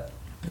 Why is that?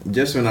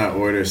 Just when I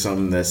order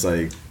something that's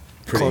like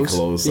pretty Close?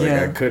 close, like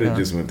Yeah, I could have yeah.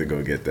 just went to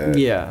go get that.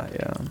 Yeah.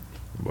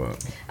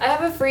 But I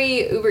have a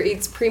free Uber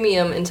Eats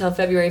Premium until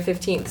February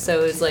 15th,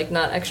 so it's like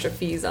not extra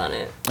fees on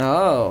it.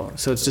 Oh,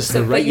 so it's just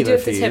So, the but you do regular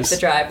have to tip fees. the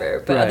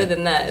driver. But Right. other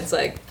than that, it's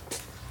like,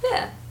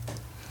 yeah.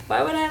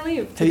 Why would I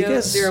leave to Have you go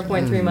guys-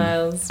 0.3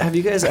 miles? Have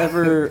you guys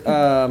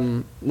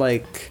ever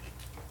like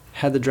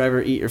had the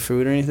driver eat your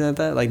food or anything like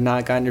that? Like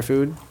not gotten your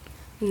food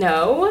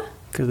No.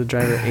 because the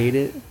driver ate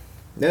it?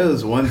 there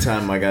was one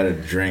time I got a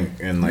drink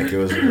and like it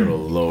was a little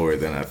lower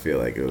than I feel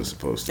like it was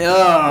supposed to. be.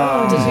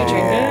 Oh, did you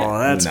drink it?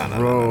 That's No.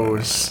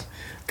 gross.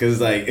 Cause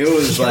like it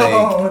was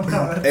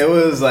like it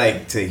was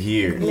like to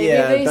hear. Maybe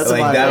Yeah, they that's a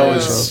Like that violation.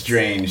 was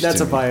strange. That's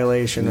to a me.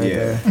 violation right Yeah.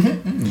 there.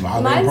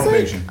 Violating Mine's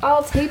probation. like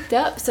all taped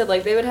up, so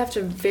like they would have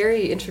to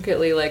very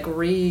intricately like They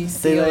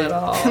re-seal it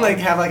all. like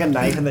have like a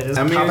knife and they just.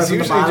 I mean, pop it's it from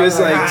the usually bottom, just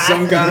like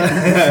some kind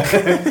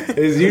of.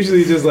 It's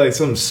usually just like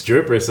some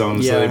strip or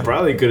something. So Yeah. they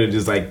probably could have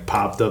just like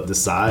popped up the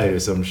side or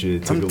some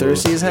shit. I'm took a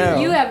thirsty little- as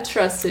hell. You have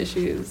trust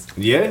issues.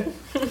 Yeah,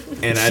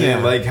 and I didn't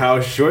Yeah. like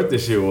how short the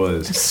shit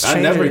was. I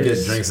never get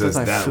Strangers drinks with that's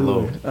my that food.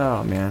 low.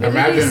 Oh man. Maybe you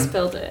Imagine-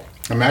 spilled it.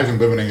 Imagine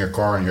living in your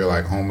car and you're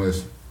like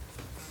homeless.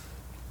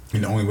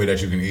 And the only way that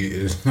you can eat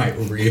is like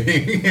Uber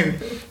eating and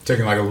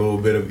taking like a little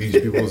bit of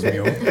each people's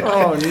meal.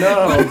 Oh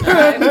no!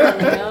 Time for a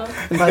meal.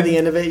 And by the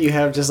end of it, you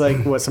have just like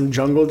some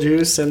jungle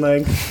juice and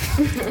like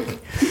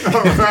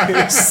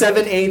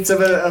 7/8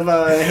 of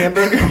a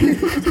hamburger.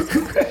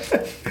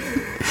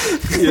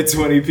 Your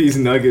 20-piece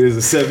nugget is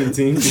a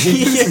 17.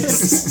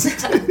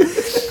 Yes.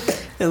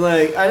 And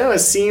like I know it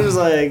seems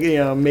like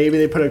maybe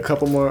they put a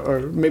couple more, or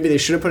maybe they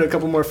should have put a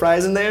couple more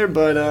fries in there,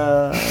 but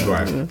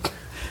Right.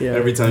 Yeah.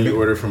 Every time you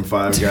order from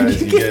Five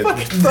Guys, you get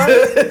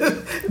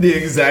the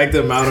exact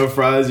amount of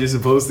fries you're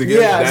supposed to get.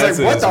 Yeah, it's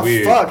like, what the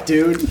weird. fuck,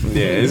 dude?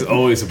 Yeah, it's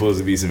always supposed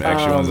to be some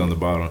extra ones on the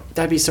bottom.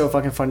 That'd be so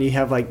fucking fun. You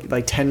have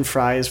like 10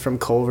 fries from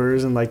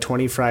Culver's and like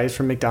 20 fries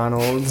from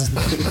McDonald's,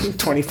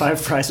 25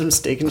 fries from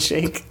Steak and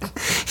Shake. Come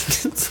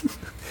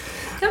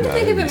to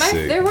think of it,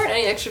 there weren't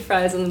any extra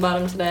fries on the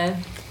bottom today.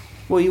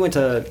 Well, you went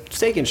to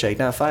Steak and Shake,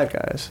 not Five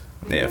Guys.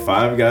 Yeah,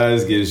 Five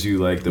Guys gives you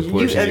like the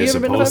portion have you you're ever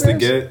been to supposed to Five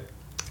Guys? get,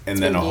 and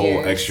then a whole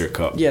years. extra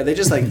cup. Yeah, they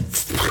just like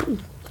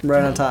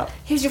right on top.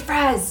 Here's your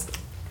fries.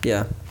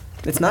 Yeah,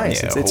 it's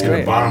nice. Yeah, it's whole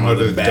great. bottom of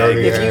the bag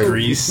dirty of ass.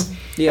 grease.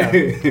 Yeah,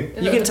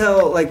 you can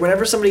tell like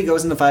whenever somebody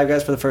goes into Five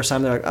Guys for the first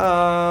time, they're like,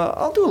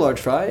 I'll do a large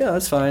fry. Yeah,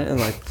 that's fine. And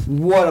like,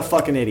 what a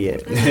fucking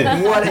idiot.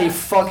 What a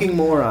fucking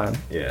moron.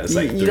 Yeah, it's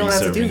like you three don't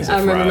have to do servings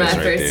that. of I remember my fries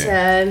right first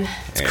there. time.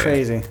 It's Yeah.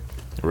 crazy.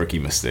 Rookie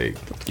mistake.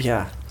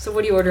 Yeah. So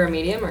what do you order, a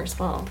medium or a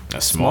small? A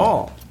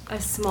small. A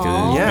 'Cause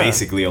small? it's Yeah.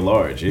 basically a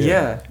large.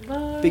 Yeah.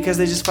 What? Because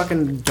they just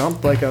fucking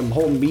dump like a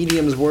whole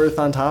medium's worth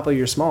on top of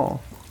your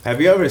small. Have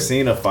you ever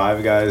seen a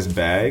Five Guys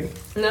bag?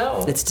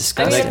 No. It's I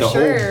disgusting. Like mean, the I'm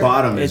sure. whole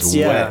bottom is It's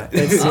wet.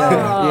 It's Oh.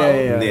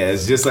 yeah. Yeah,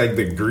 it's just like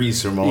the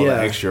grease from all Yeah.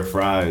 the extra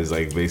fries,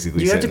 like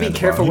basically. You have to sitting be at the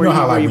careful You where know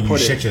how where like you when put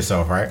you it. shit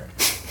yourself, right?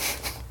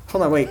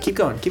 Hold on, wait, keep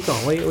going. What do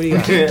you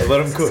got? bottom. Yeah, let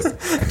them cook.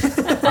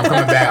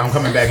 I'm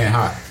coming back in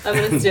hot. I'm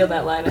gonna steal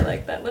that line. I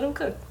like that. Let them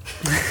cook.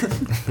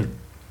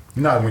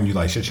 You know when you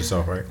like shit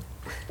yourself, right?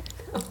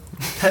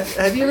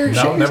 Have you ever No,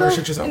 shit never yourself?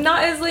 shit yourself.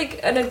 Not as like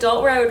an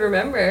adult where I would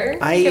remember.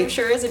 I'm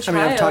sure as a child.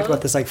 I mean, I've talked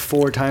about this like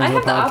 4 times I on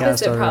have the the podcast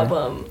opposite already.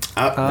 problem.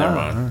 Never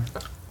mind.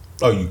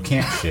 Oh, you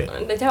can't shit.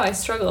 That's how I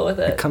struggle with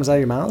It it. comes out of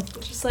your mouth?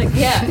 It's just like,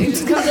 yeah, it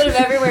just comes out of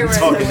everywhere. Where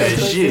Talking I'm that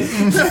shit.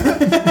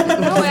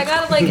 No, I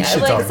gotta like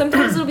Shit like talking.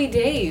 sometimes it'll be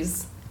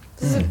days.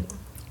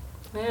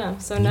 Yeah,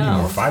 so You need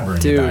more no. fiber in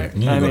Dude, your diet. You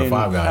need to I go mean, to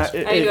Five Guys. I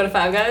need to go to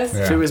Five Guys.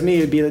 Yeah. If it was me,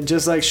 it'd be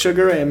just like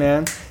Sugar Ray,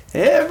 man.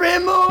 Every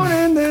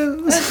morning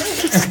there's...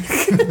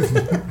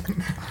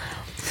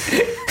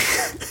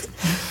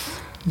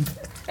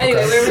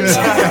 Anyway, where were we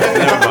going?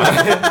 Never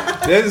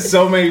mind. There's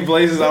so many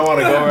places I want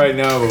to go right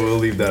now, but we'll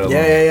leave that alone.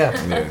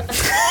 Yeah. Yeah.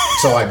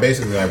 So like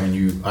basically like when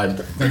you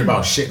think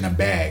about shit in a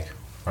bag,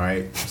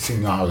 right? See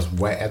how it's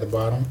wet at the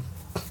bottom.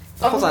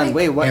 Hold on,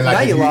 wait, what? And, like,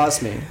 Now if you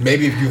lost me.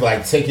 Maybe if you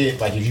like take it,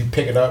 like if you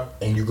pick it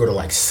up and you go to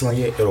like sling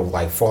it, it'll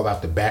like fall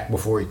out the back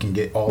before it can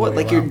get all What, the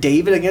way like you're around.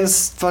 David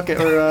against fucking,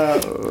 or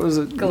what was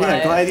it? Goliath.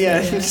 Yeah, Goliath,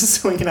 yeah. Yeah. Just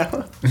swinging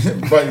out.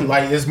 But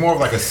like it's more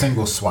of like a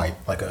single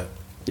swipe, like a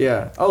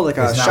Yeah. Oh, like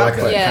a It's not shot like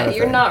a- put Yeah, kind of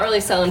you're thing. not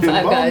really selling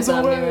Five Guys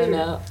on me right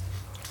now.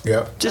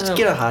 yep. Just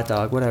get a hot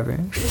dog, whatever.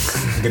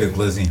 Get a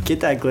glizzy.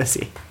 Get that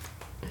glissy.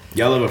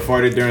 Y'all ever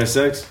farted during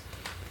sex?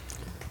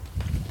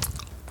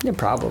 Yeah,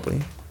 probably.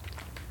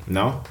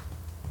 No.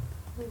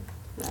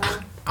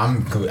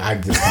 I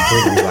just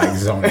completely like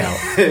zoned out.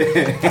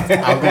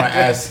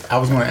 I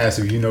was gonna ask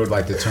if you know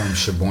like the term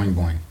shaboing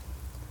boing.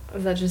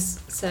 Is that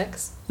just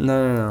sex?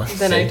 No.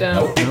 Then I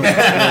don't.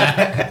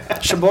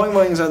 Shaboing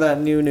boings are that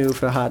new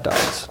for hot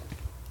dogs.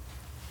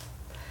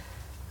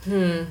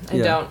 I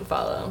Yeah. don't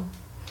follow.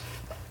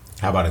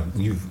 How about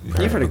you've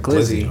heard of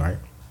glizzy. right?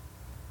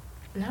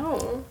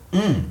 No.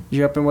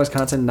 You're up in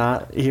Wisconsin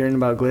not hearing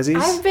about glizzies?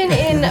 I've been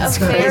in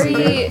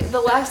a the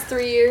last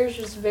 3 years,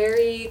 just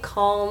very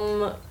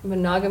calm,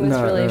 monogamous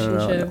No.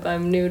 relationship.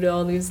 I'm new to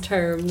all these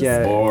terms.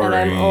 Yeah. And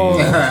I'm Boring.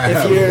 old.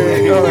 If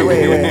you're oh,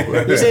 wait.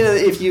 You're saying that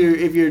if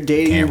you're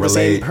dating Can't the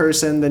same relate.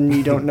 person, then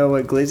you don't know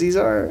what glizzies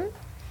are?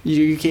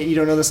 You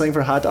don't know the slang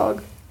for hot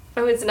dog?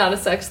 Oh, it's not a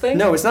sex thing?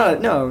 No, it's not.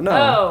 No.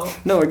 Oh.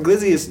 No, a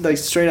glizzy is like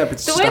straight up.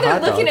 It's The just way a they're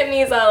hot looking dog. at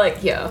me is all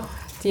like, yo,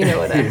 do you know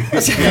what a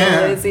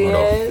glizzy What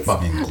a is?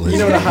 fucking glizzy. You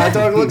know what a hot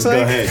dog looks Go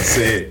like? ahead,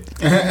 say it.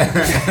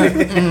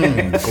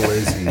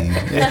 glizzy.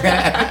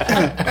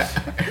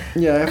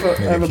 Yeah, I have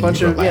Maybe a can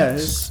bunch you of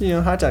relax?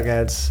 hot dog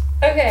ads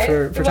Okay.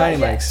 for tiny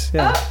mics.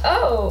 Yeah,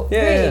 Oh, Yeah,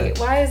 wait. yeah.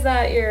 Why is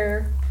that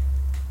your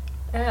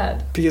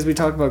ad? because we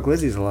talk about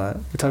glizzies a lot.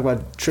 We talk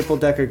about triple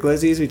decker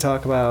glizzies. We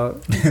talk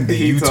about The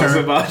He talks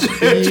U-turn. about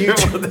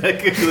triple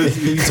decker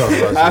glizzy. You talk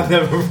about I've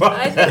never I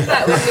brought think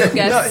that was new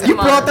guest. you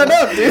brought that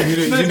up, dude.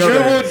 You the know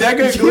that- triple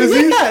decker Yeah,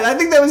 glizzy. I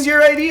think that was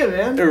your idea,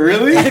 man.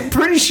 Really? I'm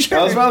pretty sure.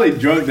 I was probably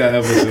drunk that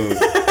episode.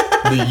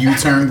 the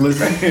U-turn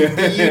glizzy.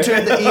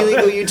 the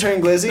illegal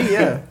U-turn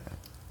glizzy.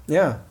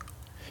 Yeah.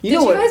 You Did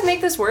know you what? guys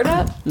make this word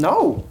up?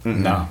 No.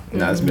 No.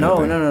 No, it's been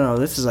a No.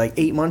 thing. This is like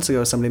 8 months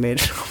ago. Somebody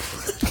made it.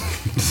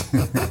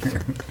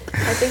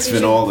 I think It's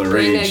been all the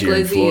rage here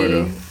in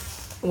Florida.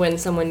 when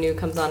someone new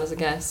comes on as a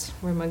guest.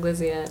 Where my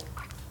glizzy at?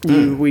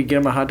 We get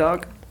him a hot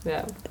dog.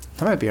 Yeah.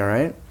 That might be all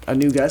right. A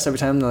new guest every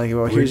time. They're like,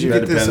 well, here's your.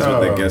 That depends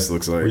what the guest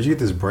looks like. Where'd you get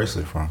this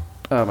bracelet from?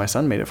 My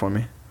son made it for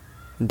me.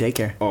 In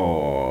daycare.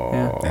 Oh,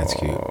 Yeah. That's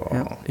cute.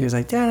 Yeah. He was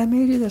like, Dad, I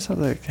made you this. I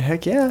was like,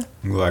 heck yeah.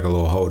 You look like a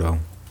little hodo.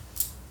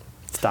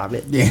 Stop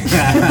it.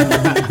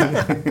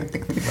 Yeah.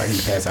 Like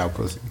you pass out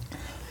pussy.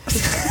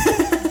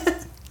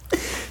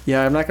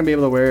 Yeah, I'm not gonna be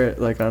able to wear it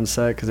like on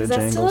set because it Is that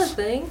jangles.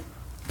 still a thing?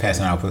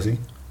 Passing out pussy?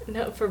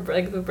 No, for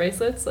like the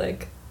bracelets,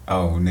 like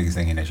Oh, niggas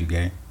thinking that you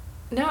gay?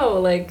 no,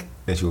 like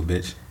That you a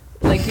bitch?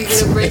 you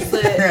get a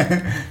bracelet.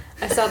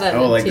 I saw that. in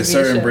oh, a like the TV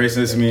certain show.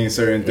 bracelets mean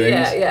certain things.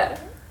 Yeah, yeah.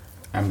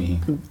 I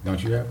mean,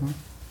 don't you have one?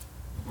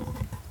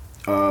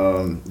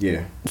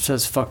 Yeah. It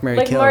says fuck, Mary,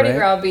 Like kill, Mardi right?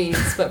 Gras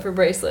beads, but for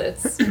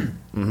bracelets.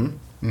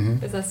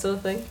 Mm-hmm. Is that still a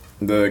thing?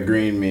 The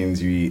green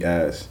means you eat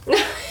ass.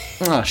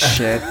 Oh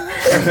shit.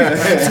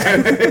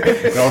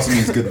 It also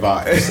means good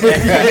vibes.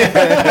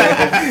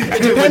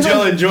 But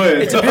you'll enjoy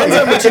it. It depends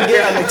on what you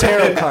get on the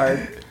tarot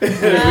card. We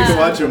can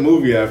watch a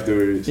movie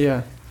afterwards.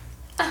 Yeah.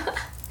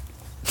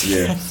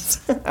 Yeah.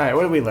 All right,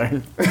 what did we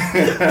learn?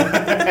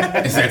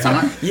 Is that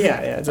time?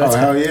 Yeah. That's Oh,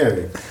 hell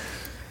yeah.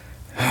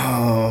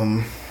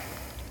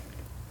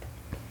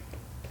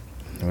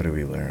 What did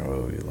we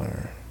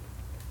learn?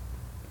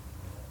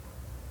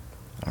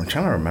 I'm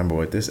trying to remember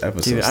what this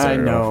episode Dude, I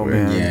started know, off with.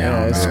 man. Yeah,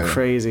 Yeah, it's man.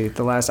 crazy.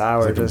 The last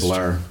hour It's like a just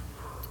blur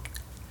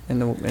in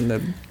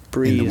the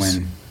breeze. in the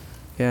wind. Oh.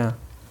 Yeah.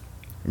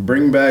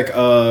 Bring back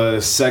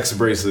sex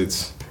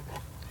bracelets.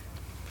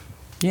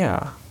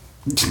 Yeah.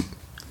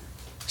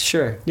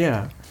 Sure.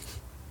 Yeah.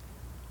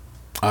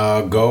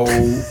 Go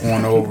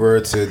on over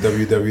to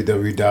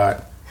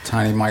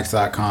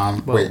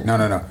www.tinymics.com. Whoa. Wait, no.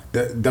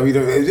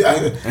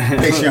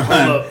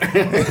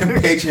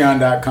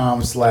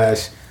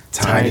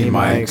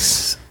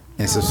 Patreon.com/tinymics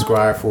and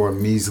subscribe for a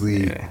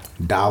measly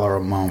 $1 a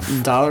month.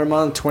 $1 a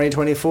month,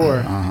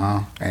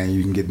 2024. And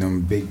you can get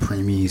them big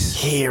preemies.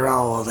 Hear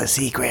all the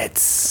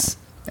secrets.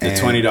 The And-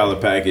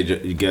 $20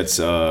 package gets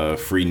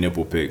free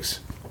nipple pics.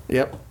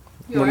 Yep.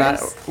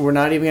 Yours? We're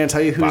not even gonna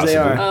tell you who they Possibly.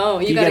 are. Oh,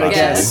 you gotta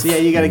guess. Yeah,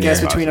 you gotta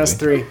guess Yeah, between us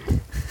three.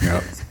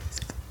 Yep.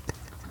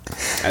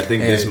 I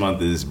think this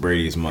month is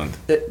Brady's month.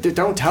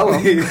 Don't tell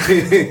them.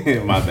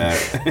 My bad.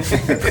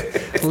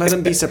 Let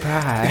them be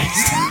surprised.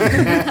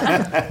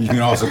 You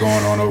can also go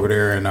on over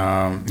there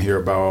and hear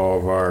about all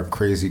of our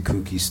crazy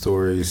kooky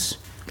stories.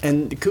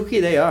 And kooky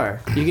they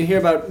are. You can hear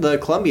about the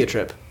Colombia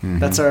trip.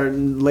 That's our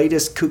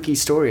latest kooky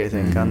story, I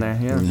think, on there.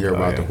 You Yeah. can hear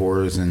about yeah. the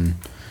horrors and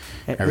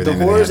The everything that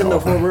they horrors had and the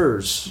to offer.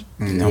 horrors.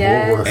 The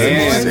Yes.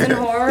 horrors. And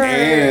horror.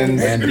 And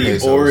And the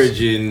pesos.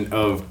 origin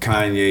of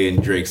Kanye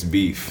and Drake's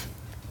beef.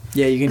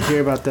 Yeah, you can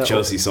hear about the.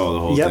 Chelsea saw the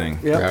whole Yep. thing.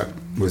 Yep. That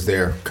was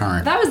their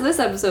current. That was this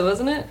episode,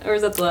 wasn't it? Or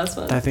was that the last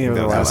one? I think it was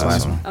That the was last, the one.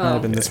 last Might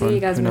have been this so one. you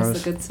guys Who missed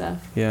knows? the good stuff.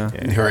 Yeah.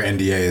 Her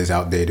NDA is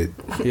outdated.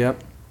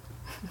 Yep.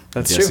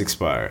 That's Just true.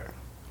 expired.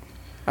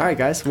 All right,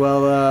 guys.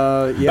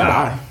 Well, yeah.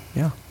 Bye.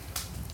 Yeah.